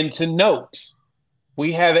 And to note,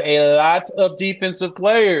 we have a lot of defensive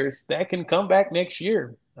players that can come back next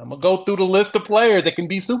year. I'm going to go through the list of players that can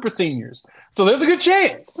be super seniors. So there's a good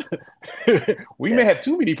chance we may have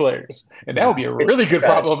too many players, and that would be a really good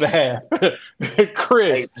problem to have.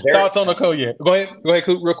 Chris, thoughts on Okoye? Go ahead,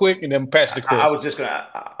 Coop, real quick, and then pass to Chris. I was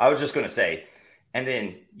just gonna say, and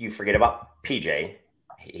then you forget about PJ.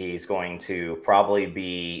 He's going to probably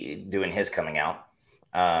be doing his coming out.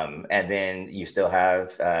 And then you still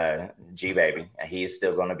have G Baby. He's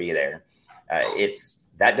still going to be there. It's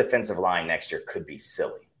that defensive line next year could be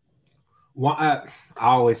silly. Well, I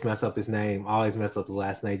always mess up his name. I always mess up his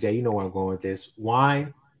last name. Jay, you know where I'm going with this.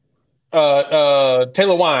 Wine?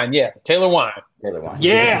 Taylor Wine. Yeah, Taylor Wine.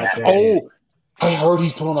 Yeah. Oh, I heard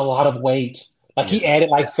he's put on a lot of weight. Like he added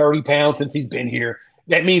like 30 pounds since he's been here.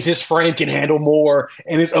 That means his frame can handle more,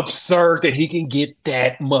 and it's absurd that he can get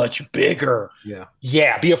that much bigger.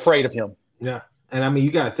 Yeah, be afraid of him. Yeah. And I mean,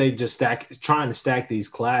 you got to think just trying to stack these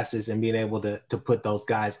classes and being able to put those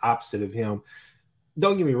guys opposite of him.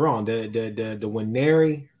 Don't get me wrong, the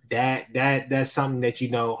Winery, that's something that,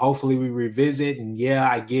 hopefully we revisit. And yeah,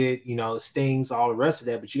 I get it, stings, all the rest of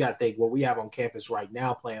that. But you got to think what we have on campus right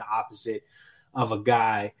now playing opposite of a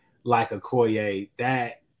guy like Okoye,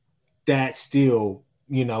 that still,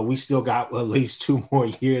 we still got at least 2 more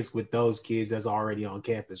years with those kids that's already on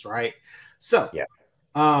campus, right? So, yeah.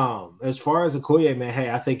 As far as Okoye, man, hey,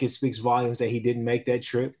 I think it speaks volumes that he didn't make that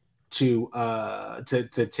trip to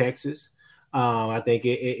Texas. I think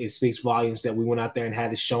it speaks volumes that we went out there and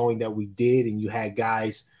had the showing that we did, and you had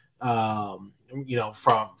guys, from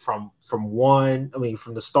the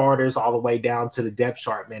starters all the way down to the depth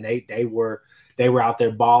chart, man. They were out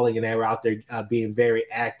there balling, and they were out there being very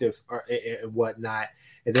active and whatnot.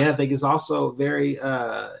 And then I think it's also very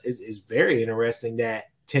very interesting that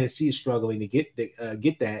Tennessee is struggling to get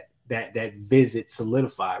that visit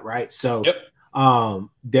solidified, right? So,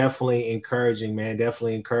 definitely encouraging, man.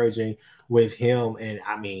 Definitely encouraging with him. And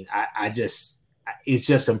I mean, it's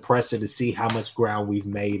just impressive to see how much ground we've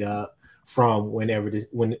made up from when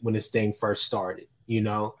this thing first started.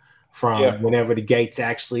 Whenever the gates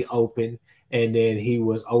actually opened, and then he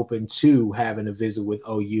was open to having a visit with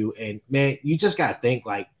OU. And man, you just got to think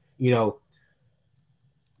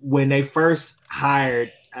when they first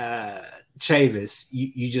hired Chavis,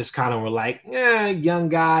 you just kind of were like, young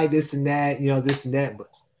guy, this and that, this and that. But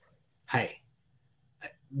hey,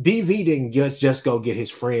 BV didn't just go get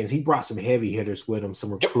his friends. He brought some heavy hitters with him,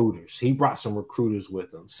 some recruiters. He brought some recruiters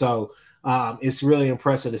with him. So it's really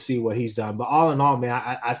impressive to see what he's done. But all in all, man,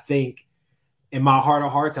 I think in my heart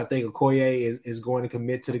of hearts, I think Okoye is going to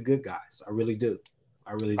commit to the good guys. I really do.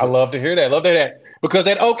 I love to hear that. Love to hear that. Because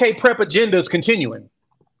that OK Prep agenda is continuing.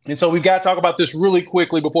 And so we've got to talk about this really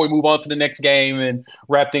quickly before we move on to the next game and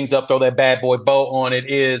wrap things up, throw that bad boy bow on it,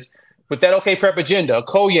 is with that OK Prep agenda.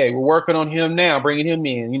 Okoye, we're working on him now, bringing him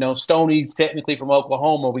in. Stoney's technically from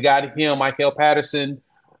Oklahoma. We got him, Michael Patterson,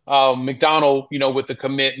 McDonald, with the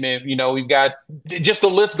commitment. We've got just the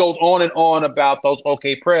list goes on and on about those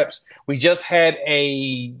OK Preps. We just had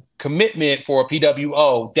a commitment for a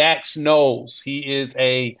PWO, Dax Knowles. He is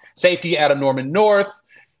a safety out of Norman North.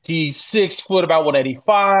 He's 6 foot, about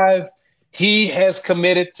 185. He has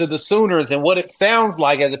committed to the Sooners. And what it sounds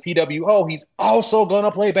like as a PWO, he's also going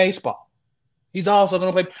to play baseball. He's also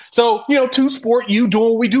going to play. So, two sport you, doing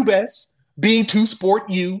what we do best, being two sport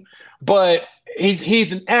you. But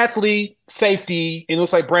he's an athlete, safety. It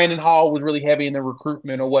looks like Brandon Hall was really heavy in the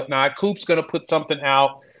recruitment or whatnot. Coop's going to put something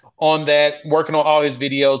out on that, working on all his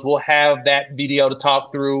videos. We'll have that video to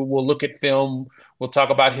talk through. We'll look at film. We'll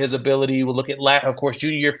talk about his ability. We'll look at, of course,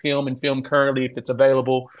 junior year film and film currently if it's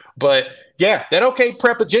available. But, yeah, that OK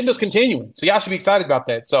Prep agenda is continuing. So y'all should be excited about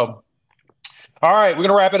that. So, all right, we're going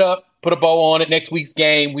to wrap it up, put a bow on it. Next week's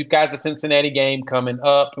game, we've got the Cincinnati game coming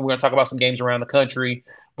up, and we're going to talk about some games around the country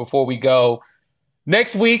before we go.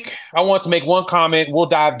 Next week, I want to make one comment. We'll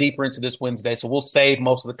dive deeper into this Wednesday, so we'll save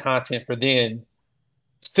most of the content for then.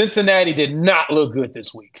 Cincinnati did not look good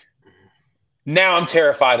this week. Now I'm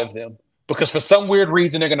terrified of them because for some weird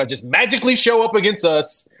reason, they're going to just magically show up against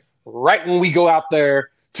us right when we go out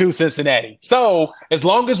there to Cincinnati. So as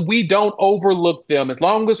long as we don't overlook them, as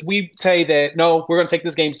long as we say that, no, we're going to take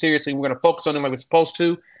this game seriously, we're going to focus on them like we're supposed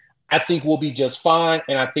to, I think we'll be just fine,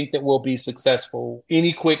 and I think that we'll be successful.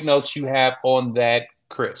 Any quick notes you have on that,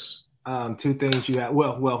 Chris? 2 things you have.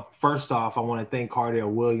 Well, first off, I want to thank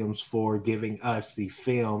Cardell Williams for giving us the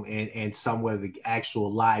film and somewhat of the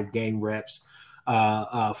actual live game reps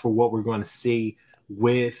for what we're going to see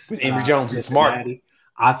with Emory Jones. It's smart.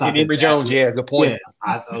 I thought Emory Jones, yeah, good point.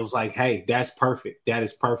 Yeah, I was like, hey, that's perfect. That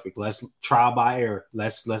is perfect. Let's trial by error.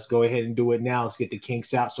 Let's go ahead and do it now. Let's get the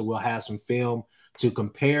kinks out so we'll have some film to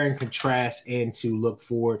compare and contrast and to look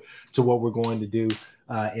forward to what we're going to do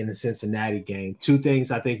in the Cincinnati game. 2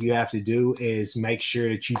 things I think you have to do is make sure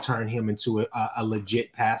that you turn him into a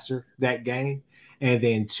legit passer that game. And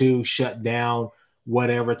then 2, shut down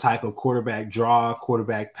whatever type of quarterback draw,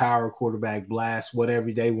 quarterback power, quarterback blast,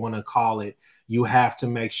 whatever they want to call it. You have to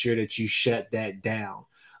make sure that you shut that down.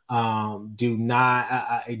 Do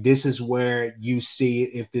not this is where you see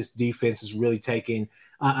if this defense is really taking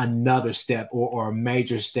another step or a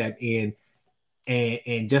major step in.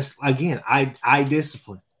 And just, again, I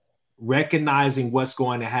discipline, recognizing what's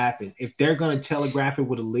going to happen. If they're going to telegraph it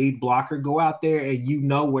with a lead blocker, go out there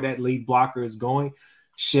and where that lead blocker is going.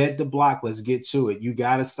 Shed the block. Let's get to it. You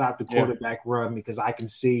got to stop the quarterback run, because I can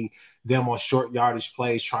see them on short yardage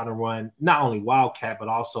plays trying to run not only wildcat, but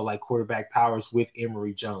also like quarterback powers with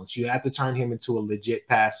Emory Jones. You have to turn him into a legit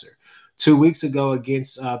passer. 2 weeks ago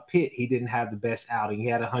against Pitt, he didn't have the best outing. He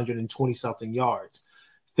had 120-something yards.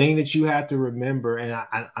 Thing that you have to remember, and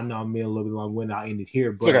I know I'm being a little bit long-winded, I'll end it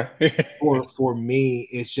here, but for me,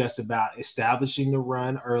 it's just about establishing the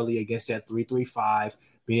run early against that 3-3-5,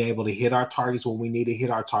 being able to hit our targets when we need to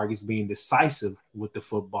hit our targets, being decisive with the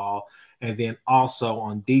football, and then also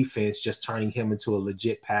on defense, just turning him into a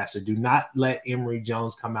legit passer. Do not let Emory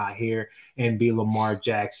Jones come out here and be Lamar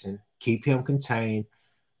Jackson. Keep him contained.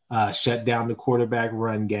 Shut down the quarterback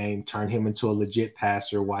run game. Turn him into a legit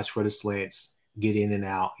passer. Watch for the slants. Get in and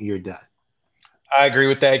out. You're done. I agree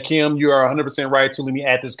with that, Kim. You are 100% right. To let me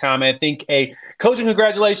add this comment. I think a coaching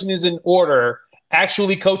congratulation is in order.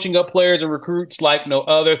 Actually coaching up players and recruits like no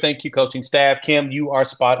other. Thank you, coaching staff. Kim, you are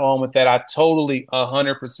spot on with that. I totally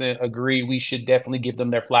 100% agree. We should definitely give them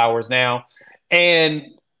their flowers now. And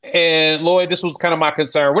Lloyd, this was kind of my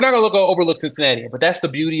concern. We're not going to overlook Cincinnati, but that's the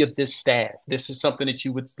beauty of this staff. This is something that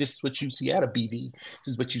this is what you see out of BV.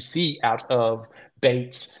 This is what you see out of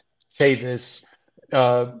Bates, Chavis,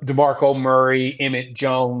 DeMarco Murray, Emmett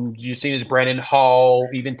Jones. You've seen his Brandon Hall,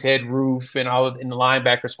 even Ted Roof, and all in the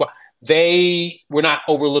linebacker squad. We're not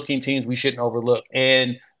overlooking teams we shouldn't overlook,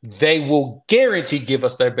 and they will guarantee give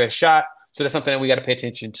us their best shot. So that's something that we got to pay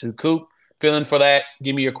attention to. Coop, feeling for that?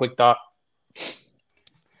 Give me your quick thought.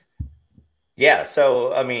 Yeah,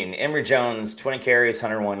 so, I mean, Emory Jones, 20 carries,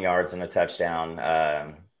 101 yards and a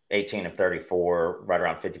touchdown, 18 of 34, right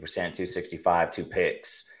around 50%, 265, 2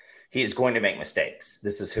 picks. He's going to make mistakes.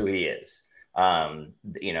 This is who he is. Miami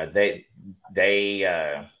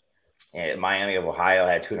of Ohio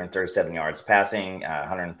had 237 yards passing,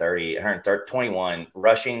 121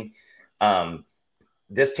 rushing.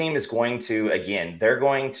 This team is going to, again, they're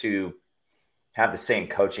going to have the same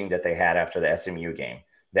coaching that they had after the SMU game,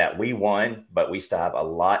 that we won, but we still have a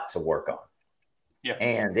lot to work on. Yeah.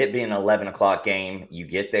 And it being an 11 o'clock game, you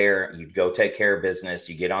get there, you go take care of business,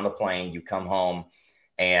 you get on the plane, you come home,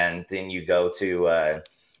 and then you go to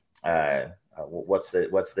what's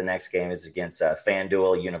the next game? It's against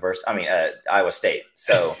FanDuel University. Iowa State.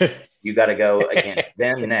 So you got to go against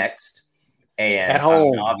them next. And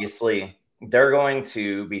obviously they're going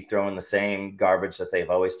to be throwing the same garbage that they've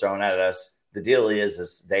always thrown at us. The deal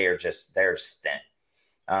is they're just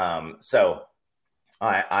thin. So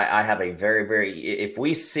I have a very, very, if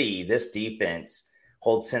we see this defense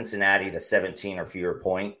hold Cincinnati to 17 or fewer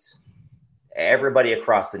points, everybody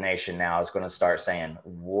across the nation now is going to start saying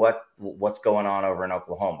what's going on over in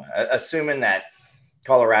Oklahoma, assuming that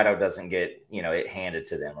Colorado doesn't get, it handed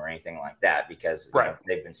to them or anything like that, because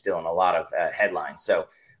they've been stealing a lot of headlines. So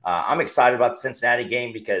I'm excited about the Cincinnati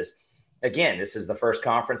game because, again, this is the first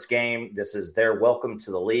conference game. This is their welcome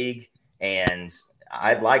to the league. And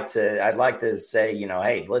I'd like to say,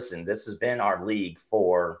 hey, listen, this has been our league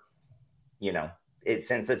for,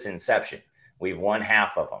 since its inception. We've won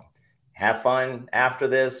half of them. Have fun after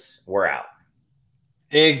this. We're out.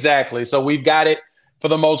 Exactly. So we've got it for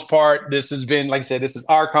the most part. This has been, like I said, this is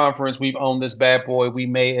our conference. We've owned this bad boy. We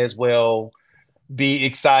may as well be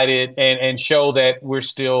excited and show that we're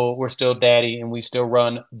still daddy and we still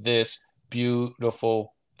run this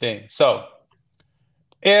beautiful thing. So,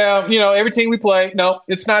 every team we play, no,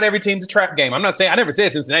 it's not every team's a trap game. I never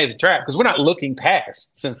said Cincinnati's a trap because we're not looking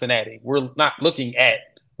past Cincinnati. We're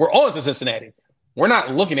on to Cincinnati. We're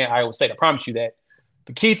not looking at Iowa State. I promise you that.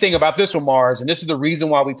 The key thing about this one, Mars, and this is the reason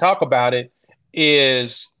why we talk about it,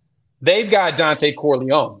 is they've got Dante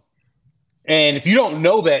Corleone. And if you don't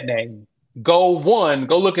know that name, go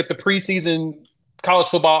look at the preseason college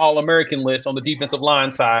football All-American list on the defensive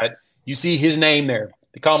line side. You see his name there.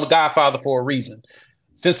 They call him the Godfather for a reason.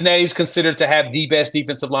 Cincinnati is considered to have the best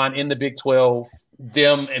defensive line in the Big 12,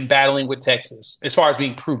 them and battling with Texas, as far as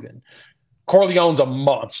being proven. Corleone's a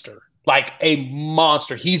monster. Like a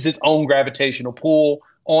monster. He's his own gravitational pull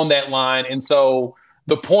on that line. And so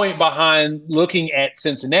the point behind looking at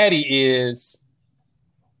Cincinnati is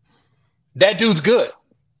that dude's good.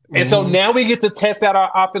 Mm-hmm. And so now we get to test out our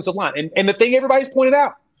offensive line. And the thing everybody's pointed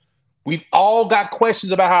out, we've all got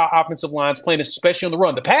questions about how our offensive line's playing, especially on the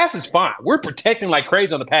run. The pass is fine. We're protecting like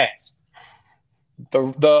crazy on the pass.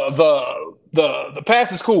 The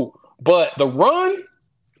pass is cool. But the run,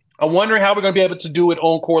 I'm wondering how we're going to be able to do it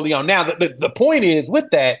on Corleone. Now, the point is, with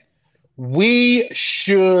that, we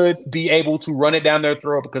should be able to run it down their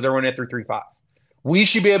throat because they're running at 3-3-5. We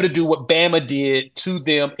should be able to do what Bama did to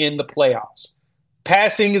them in the playoffs.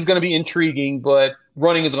 Passing is going to be intriguing, but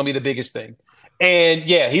running is going to be the biggest thing. And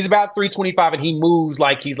yeah, he's about 325 and he moves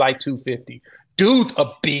like he's like 250. Dude's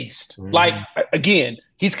a beast. Mhm. Like, again,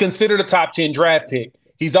 he's considered a top 10 draft pick.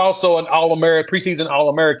 He's also an All-American, preseason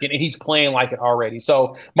All-American, and he's playing like it already.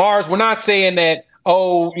 So, Mars, we're not saying that,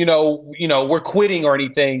 we're quitting or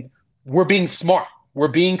anything. We're being smart.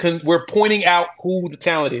 We're pointing out who the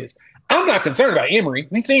talent is. I'm not concerned about Emory.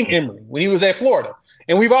 We've seen Emory when he was at Florida.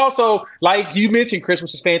 And we've also, like you mentioned, Chris,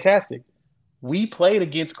 which is fantastic, we played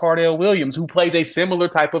against Cardell Williams, who plays a similar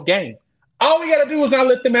type of game. All we got to do is not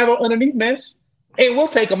let them have an underneath mess, and we'll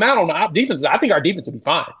take them out on the defense. I think our defense will be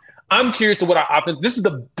fine. I'm curious to what our offense.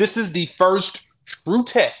 This is the first true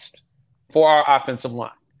test for our offensive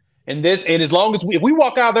line, and as long as if we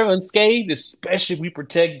walk out there unscathed, especially if we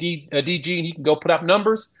protect DG and he can go put up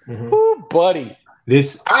numbers, buddy,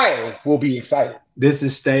 I will be excited. This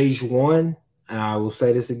is stage one. And I will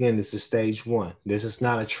say this again. This is stage one. This is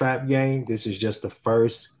not a trap game. This is just the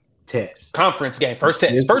first test. Conference game. First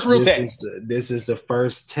test. First real test. This is the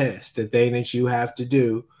first test. The thing that you have to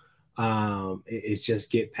do is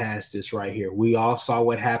just get past this right here. We all saw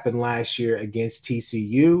what happened last year against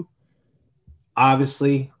TCU.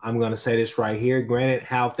 Obviously, I'm going to say this right here. Granted,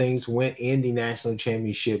 how things went in the national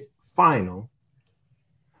championship final,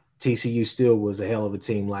 TCU still was a hell of a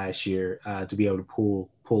team last year to be able to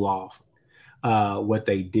pull off what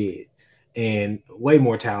they did, and way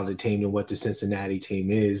more talented team than what the Cincinnati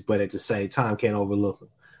team is, but at the same time can't overlook them.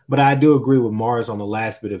 But I do agree with Mars on the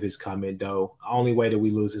last bit of his comment, though. Only way that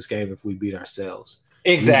we lose this game if we beat ourselves.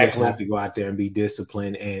 Exactly. You just have to go out there and be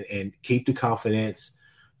disciplined and keep the confidence,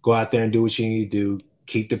 go out there and do what you need to do,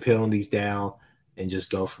 keep the penalties down, and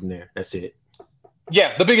just go from there. That's it.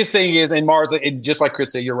 Yeah, the biggest thing is, and Mars, just like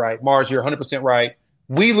Chris said, you're right. Mars, you're 100% right.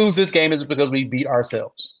 We lose this game is because we beat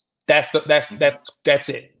ourselves. That's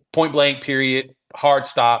it. Point blank, period. Hard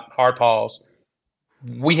stop, hard pause.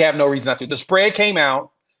 We have no reason not to. The spread came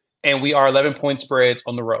out, and we are 11-point spreads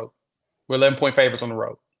on the road. We're 11-point favorites on the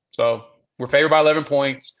road. So we're favored by 11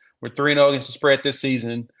 points. We're 3-0 against the spread this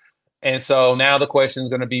season. And so now the question is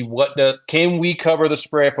going to be, can we cover the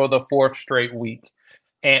spread for the fourth straight week?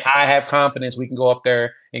 And I have confidence we can go up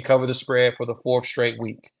there and cover the spread for the fourth straight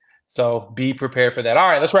week. So be prepared for that. All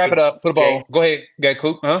right, let's wrap it up. Put a bow. Go ahead,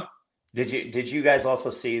 Coop. Huh? Did you guys also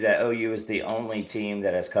see that OU is the only team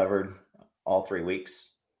that has covered all 3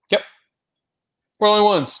 weeks? Yep. We're only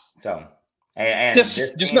ones. So, and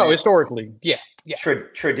just know historically, yeah.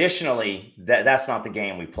 Traditionally, that's not the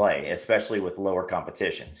game we play, especially with lower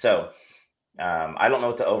competition. So, I don't know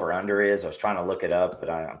what the over/under is. I was trying to look it up, but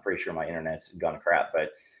I'm pretty sure my internet's gone to crap.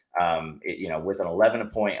 But with an 11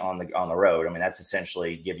 point on the road, I mean, that's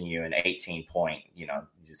essentially giving you an 18 point.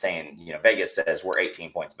 Saying Vegas says we're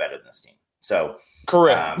 18 points better than this team. So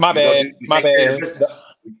correct. My bad.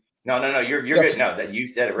 No. You're good. No, that you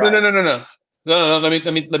said it right. No. Let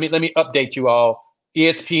me update you all.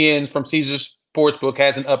 ESPN from Caesars Sportsbook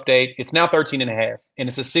has an update. It's now 13.5, and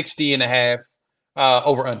it's a 60.5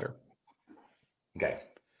 over/under. Okay.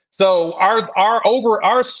 So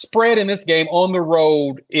our spread in this game on the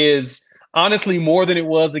road is honestly more than it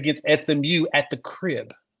was against SMU at the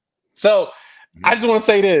crib. So I just want to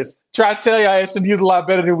say this. Try to tell you SMU is a lot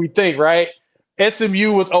better than we think, right?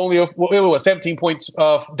 SMU was only 17 points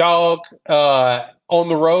dog on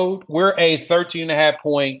the road. We're a 13.5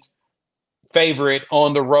 point favorite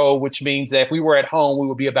on the road, which means that if we were at home, we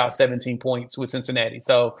would be about 17 points with Cincinnati.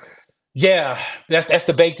 So yeah, that's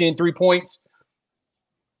the baked in 3 points.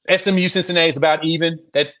 SMU Cincinnati is about even.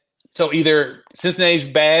 So either Cincinnati's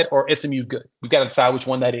bad or SMU's good. We've got to decide which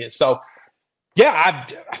one that is. So yeah,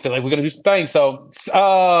 I feel like we're gonna do some things. So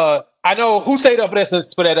I know who stayed up for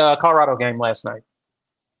that Colorado game last night.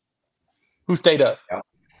 Who stayed up?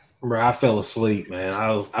 Bro, I fell asleep, man.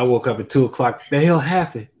 I woke up at 2:00. The hell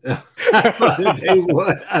happened? That's what the day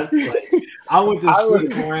was. I went to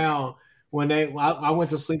sleep around when I went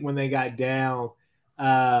to sleep when they got down.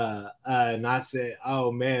 And I said,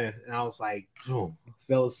 "Oh man!" And I was like, boom,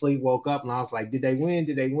 fell asleep, woke up, and I was like, "Did they win?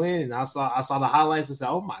 Did they win?" And I saw the highlights and said,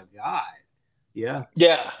 "Oh my god, yeah."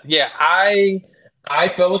 I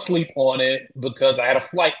fell asleep on it because I had a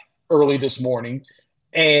flight early this morning,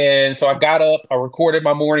 and so I got up. I recorded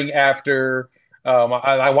my morning after.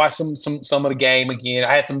 I watched some of the game again.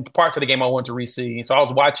 I had some parts of the game I wanted to re-see, so I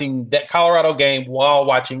was watching that Colorado game while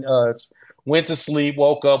watching us. Went to sleep,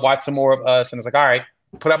 woke up, watched some more of us, and I was like, all right,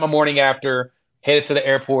 put out my morning after, headed to the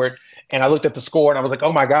airport, and I looked at the score, and I was like,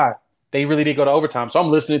 oh, my God, they really did go to overtime. So I'm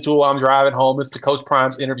listening to it while I'm driving home. Listen to Coach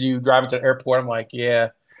Prime's interview, driving to the airport. I'm like, yeah,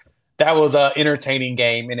 that was an entertaining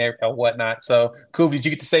game and whatnot. So, Coop, did you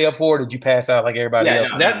get to stay up for it, or did you pass out like everybody else?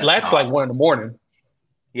 That's like 1 a.m.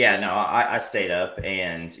 Yeah, no, I stayed up,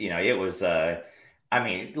 and it was. I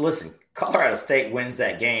mean, listen, Colorado State wins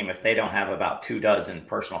that game if they don't have about 24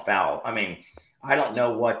 personal foul. I mean, I don't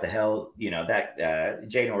know what the hell that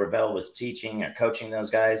Jay Norvell was teaching or coaching those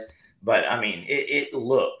guys, but I mean, it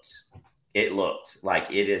looked like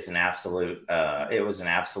it is an absolute. It was an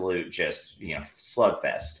absolute just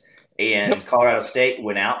slugfest, and Colorado State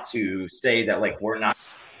went out to say that like we're not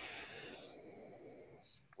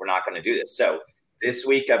going to do this. So this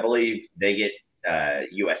week, I believe they get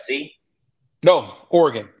USC. No,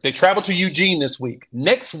 Oregon. They travel to Eugene this week.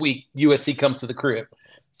 Next week, USC comes to the crib.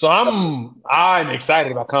 So I'm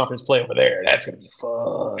excited about conference play over there. That's going to be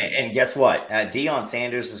fun. And guess what? Deion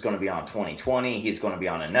Sanders is going to be on 2020. He's going to be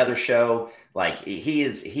on another show. Like he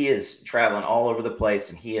is traveling all over the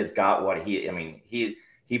place, and he has got what he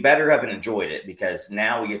better have enjoyed it, because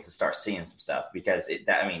now we get to start seeing some stuff, because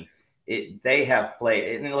they have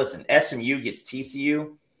played. And listen, SMU gets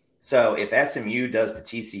TCU. So if SMU does to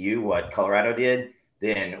TCU what Colorado did,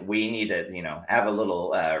 then we need to, have a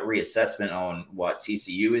little reassessment on what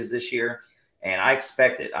TCU is this year. And I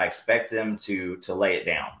expect it. I expect them to lay it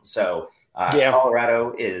down. So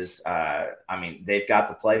Colorado is, they've got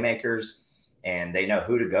the playmakers and they know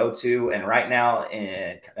who to go to. And right now,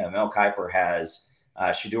 Mel Kiper has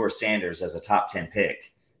Shedeur Sanders as a top 10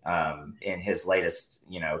 pick in his latest,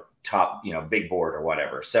 top, big board or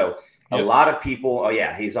whatever. So a lot of people,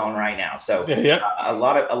 he's on right now. So a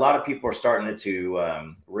lot of people are starting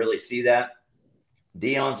to really see that.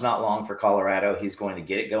 Deion's not long for Colorado. He's going to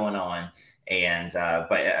get it going on. And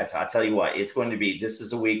but I tell you what, it's going to be, this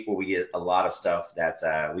is a week where we get a lot of stuff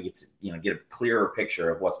that we get to get a clearer picture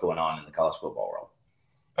of what's going on in the college football world.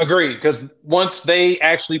 Agreed, because once they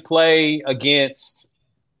actually play against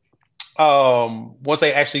once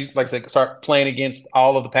they actually, like I said, start playing against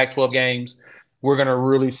all of the Pac-12 games, we're going to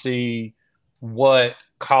really see what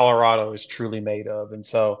Colorado is truly made of. And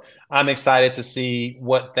so I'm excited to see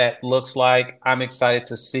what that looks like. I'm excited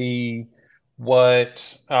to see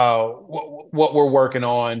what we're working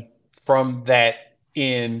on from that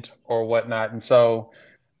end or whatnot. And so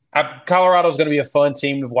Colorado is going to be a fun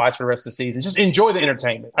team to watch the rest of the season. Just enjoy the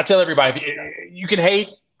entertainment. I tell everybody, you can hate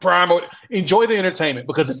Prime, enjoy the entertainment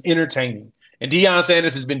because it's entertaining. And Deion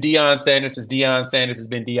Sanders has been Deion Sanders since Deion Sanders has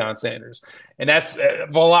been Deion Sanders. And that's,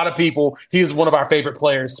 for a lot of people, he is one of our favorite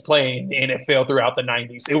players playing in the NFL throughout the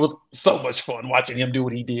 90s. It was so much fun watching him do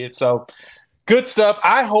what he did. So good stuff.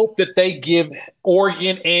 I hope that they give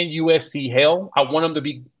Oregon and USC hell. I want them to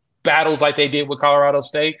be battles like they did with Colorado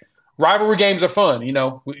State. Rivalry games are fun.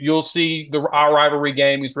 You'll see our rivalry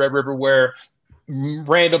game is Red River, where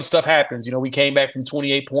random stuff happens. We came back from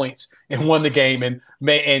 28 points and won the game, and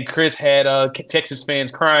Chris had Texas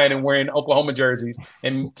fans crying and wearing Oklahoma jerseys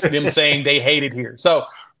and them saying they hate it here. So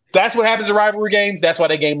that's what happens in rivalry games. That's why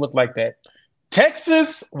that game looked like that.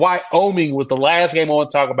 Texas, Wyoming was the last game I want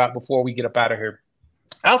to talk about before we get up out of here.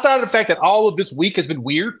 Outside of the fact that all of this week has been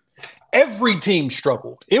weird, every team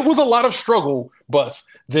struggled. It was a lot of struggle bus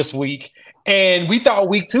this week, and we thought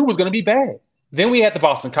week 2 was going to be bad. Then we had the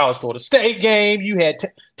Boston College Florida State game. You had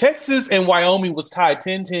Texas and Wyoming was tied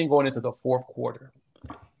 10-10 going into the fourth quarter.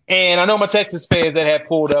 And I know my Texas fans that have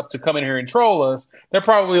pulled up to come in here and troll us, they're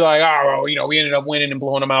probably like, we ended up winning and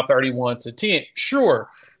blowing them out 31-10. Sure.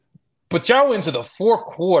 But y'all went into the fourth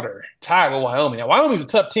quarter tied with Wyoming. Now, Wyoming's a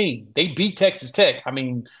tough team. They beat Texas Tech. I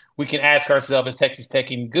mean, we can ask ourselves, is Texas Tech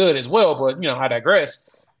any good as well? But, I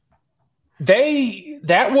digress. I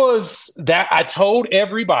told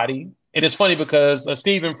everybody. It is funny because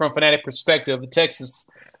Steven from Fanatic Perspective, the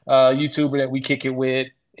Texas YouTuber that we kick it with,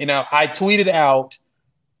 I tweeted out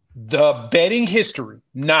the betting history,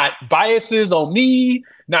 not biases on me,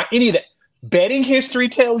 not any of that. Betting history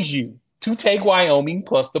tells you to take Wyoming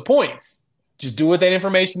plus the points. Just do with that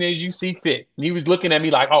information as you see fit. And he was looking at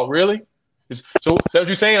me like, oh, really? So that's what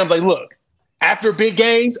you're saying? I was like, look, after big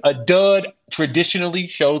games, a dud traditionally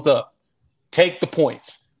shows up. Take the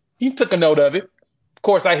points. He took a note of it. Of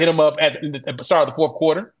course, I hit him up at the start of the fourth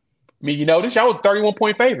quarter. I mean, you notice y'all was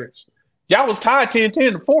 31-point favorites. Y'all was tied 10-10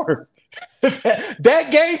 in the fourth. That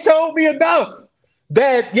game told me enough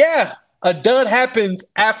that, a dud happens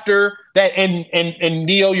after that. And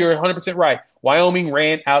Neil, you're 100% right. Wyoming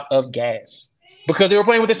ran out of gas because they were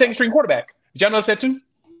playing with a second-string quarterback. Did y'all notice that too?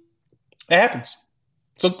 It happens.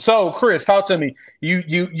 So Chris, talk to me.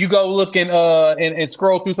 You go look and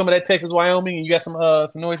scroll through some of that Texas Wyoming, and you got some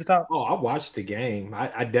noise to talk. Oh, I watched the game.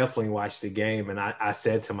 I definitely watched the game, and I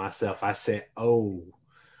said to myself, hold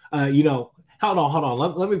on.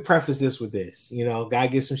 Let me preface this with this. Gotta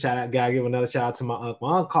give some shout out. Gotta give another shout out to my uncle.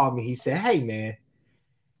 My uncle called me. He said, "Hey man,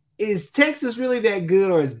 is Texas really that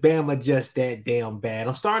good, or is Bama just that damn bad?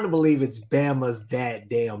 I'm starting to believe it's Bama's that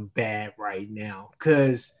damn bad right now.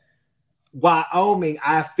 Because Wyoming,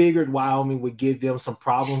 I figured Wyoming would give them some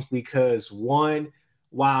problems because one,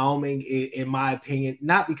 Wyoming, in my opinion,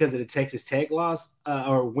 not because of the Texas Tech loss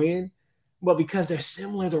or win, but because they're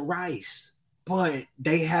similar to Rice, but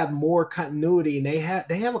they have more continuity and they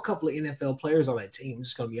have a couple of NFL players on that team. I'm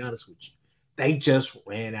just gonna be honest with you. They just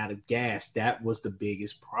ran out of gas. That was the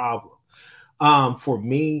biggest problem. For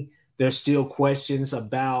me, there's still questions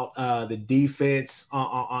about the defense,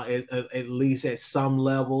 at least at some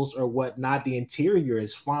levels or whatnot. The interior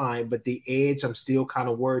is fine, but the edge, I'm still kind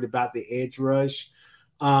of worried about the edge rush.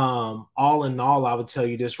 All in all, I would tell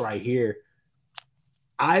you this right here.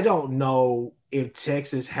 I don't know if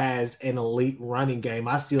Texas has an elite running game.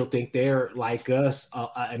 I still think they're like us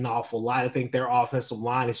an awful lot. I think their offensive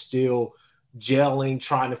line is still gelling,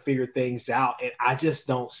 trying to figure things out, and I just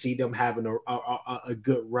don't see them having a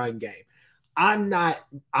good run game. I'm not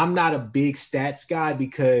a big stats guy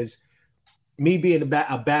because me being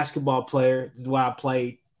a basketball player, this is what I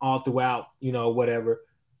played all throughout, whatever.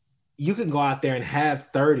 You can go out there and have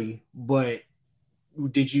 30, but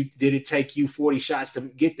did it take you 40 shots to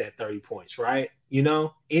get that 30 points, right?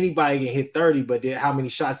 Anybody can hit 30, but how many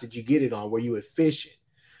shots did you get it on? Were you efficient?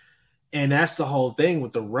 And that's the whole thing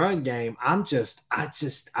with the run game. I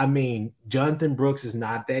mean, Jonathan Brooks is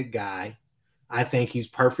not that guy. I think he's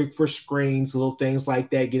perfect for screens, little things like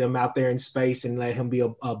that. Get him out there in space and let him be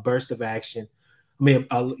a burst of action. I mean,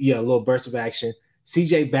 a little burst of action.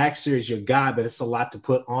 CJ Baxter is your guy, but it's a lot to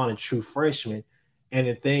put on a true freshman. And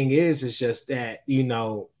the thing is, it's just that,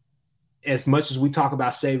 as much as we talk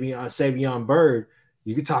about Savion Byrd,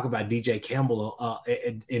 you could talk about DJ Campbell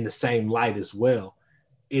in the same light as well.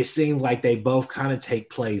 It seems like they both kind of take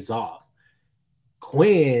plays off.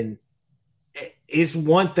 Quinn, it's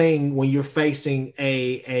one thing when you're facing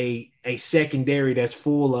a secondary that's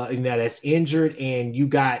full of, that's injured, and you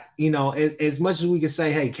got, as much as we can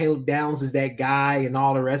say, hey, Caleb Downs is that guy and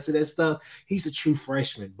all the rest of that stuff, he's a true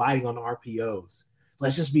freshman biting on RPOs.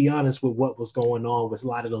 Let's just be honest with what was going on with a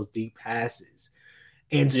lot of those deep passes.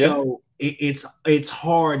 And so it's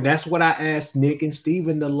hard. That's what I asked Nick and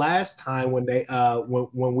Steven the last time when they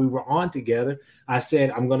when we were on together. I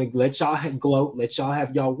said, I'm going to let y'all gloat, let y'all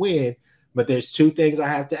have y'all win, but there's two things I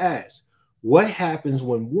have to ask. What happens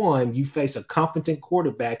when, one, you face a competent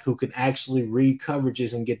quarterback who can actually read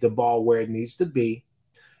coverages and get the ball where it needs to be?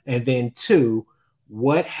 And then two,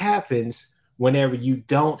 what happens whenever you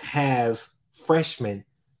don't have freshmen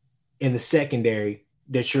in the secondary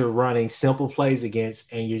that you're running simple plays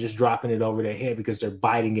against and you're just dropping it over their head because they're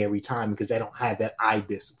biting every time because they don't have that eye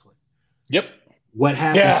discipline? Yep. What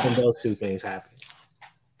happens when those two things happen?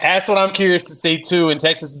 That's what I'm curious to see, too. And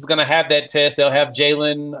Texas is going to have that test. They'll have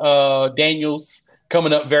Jalen Daniels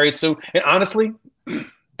coming up very soon. And honestly,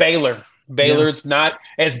 Baylor's not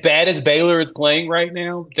as bad as Baylor is playing right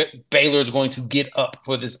now. Baylor's going to get up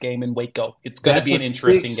for this game in Waco. It's going to be an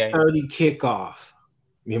interesting game. 6:30 kickoff.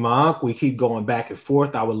 Me and my uncle, we keep going back and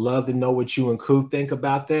forth. I would love to know what you and Coop think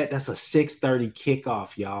about that. That's a 6:30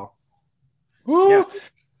 kickoff, y'all. Woo. Yeah.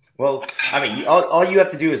 Well, I mean, all you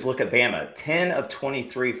have to do is look at Bama. 10 of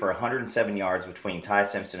 23 for 107 yards between Ty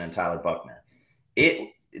Simpson and Tyler Buckner.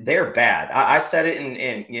 They're bad. I said it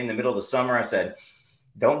in the middle of the summer. I said,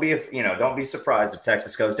 don't be surprised if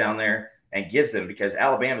Texas goes down there and gives them, because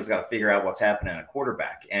Alabama's got to figure out what's happening at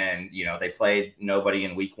quarterback. And, they played nobody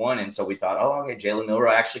in week one. And so we thought, okay, Jalen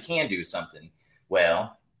Milroe actually can do something.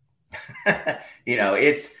 Well,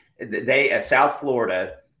 South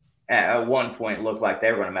Florida at one point looked like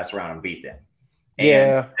they were going to mess around and beat them.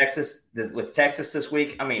 And Texas this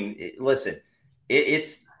week, I mean, listen,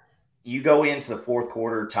 it's you go into the fourth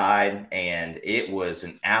quarter tied, and it was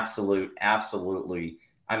an absolutely.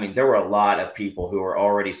 I mean, there were a lot of people who were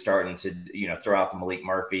already starting to, throw out the Malik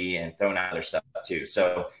Murphy and throwing out other stuff too.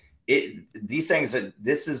 So this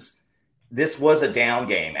was a down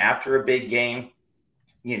game after a big game.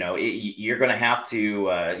 You're going to have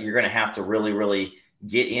to really, really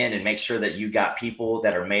get in and make sure that you got people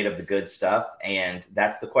that are made of the good stuff. And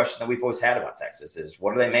that's the question that we've always had about Texas is,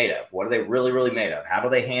 what are they made of? What are they really, really made of? How do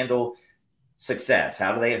they handle success?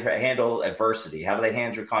 How do they handle adversity? How do they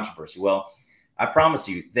handle controversy? Well, I promise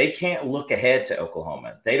you, they can't look ahead to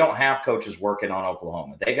Oklahoma. They don't have coaches working on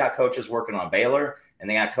Oklahoma. They got coaches working on Baylor, and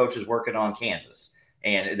they got coaches working on Kansas.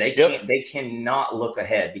 And they can't. They cannot look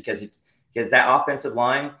ahead because that offensive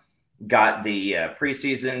line got the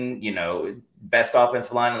preseason, best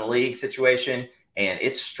offensive line in the league situation, and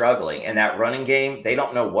it's struggling. And that running game, they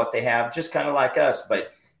don't know what they have, just kind of like us.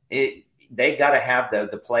 But they got to have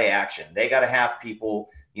the play action. They got to have people.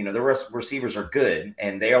 The receivers are good,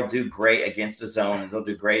 and they'll do great against the zone, and they'll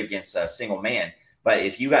do great against a single man. But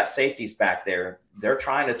if you got safeties back there, they're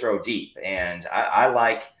trying to throw deep, and I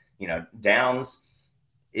like Downs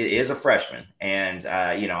is a freshman, and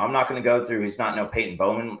I'm not going to go through. He's not no Peyton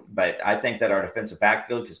Bowman, but I think that our defensive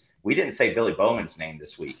backfield, because we didn't say Billy Bowman's name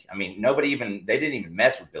this week. I mean, they didn't even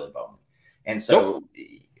mess with Billy Bowman, and so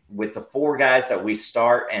with the 4 guys that we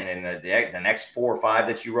start, and then the next 4 or 5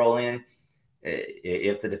 that you roll in,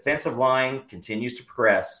 if the defensive line continues to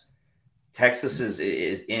progress, Texas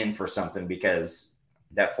is in for something, because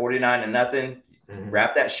that 49-0,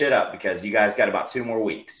 wrap that shit up, because you guys got about 2 more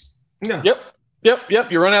weeks. Yeah.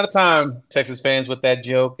 Yep. You run out of time, Texas fans, with that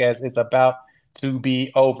joke, as it's about to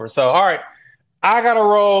be over. So, all right, I got to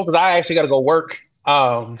roll because I actually got to go work.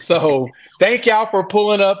 So thank y'all for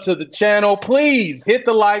pulling up to the channel. Please hit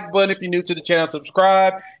the like button if you're new to the channel.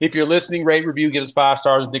 Subscribe. If you're listening, rate, review, give us 5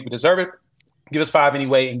 stars. I think we deserve it. Give us 5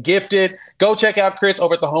 anyway and gift it. Go check out Chris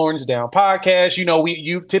over at the Horns Down podcast.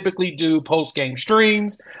 You typically do post-game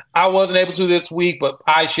streams. I wasn't able to this week, but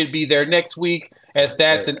I should be there next week, as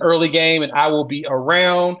that's an early game and I will be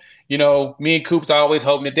around. Me and Coop's always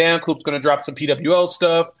holding it down. Coop's going to drop some PWO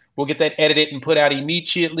stuff. We'll get that edited and put out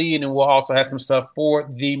immediately, and then we'll also have some stuff for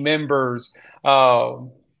the members.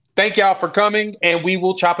 Thank y'all for coming, and we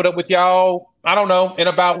will chop it up with y'all, I don't know, in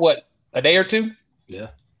about, a day or 2? Yeah.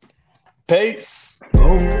 Peace.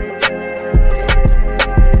 Boom.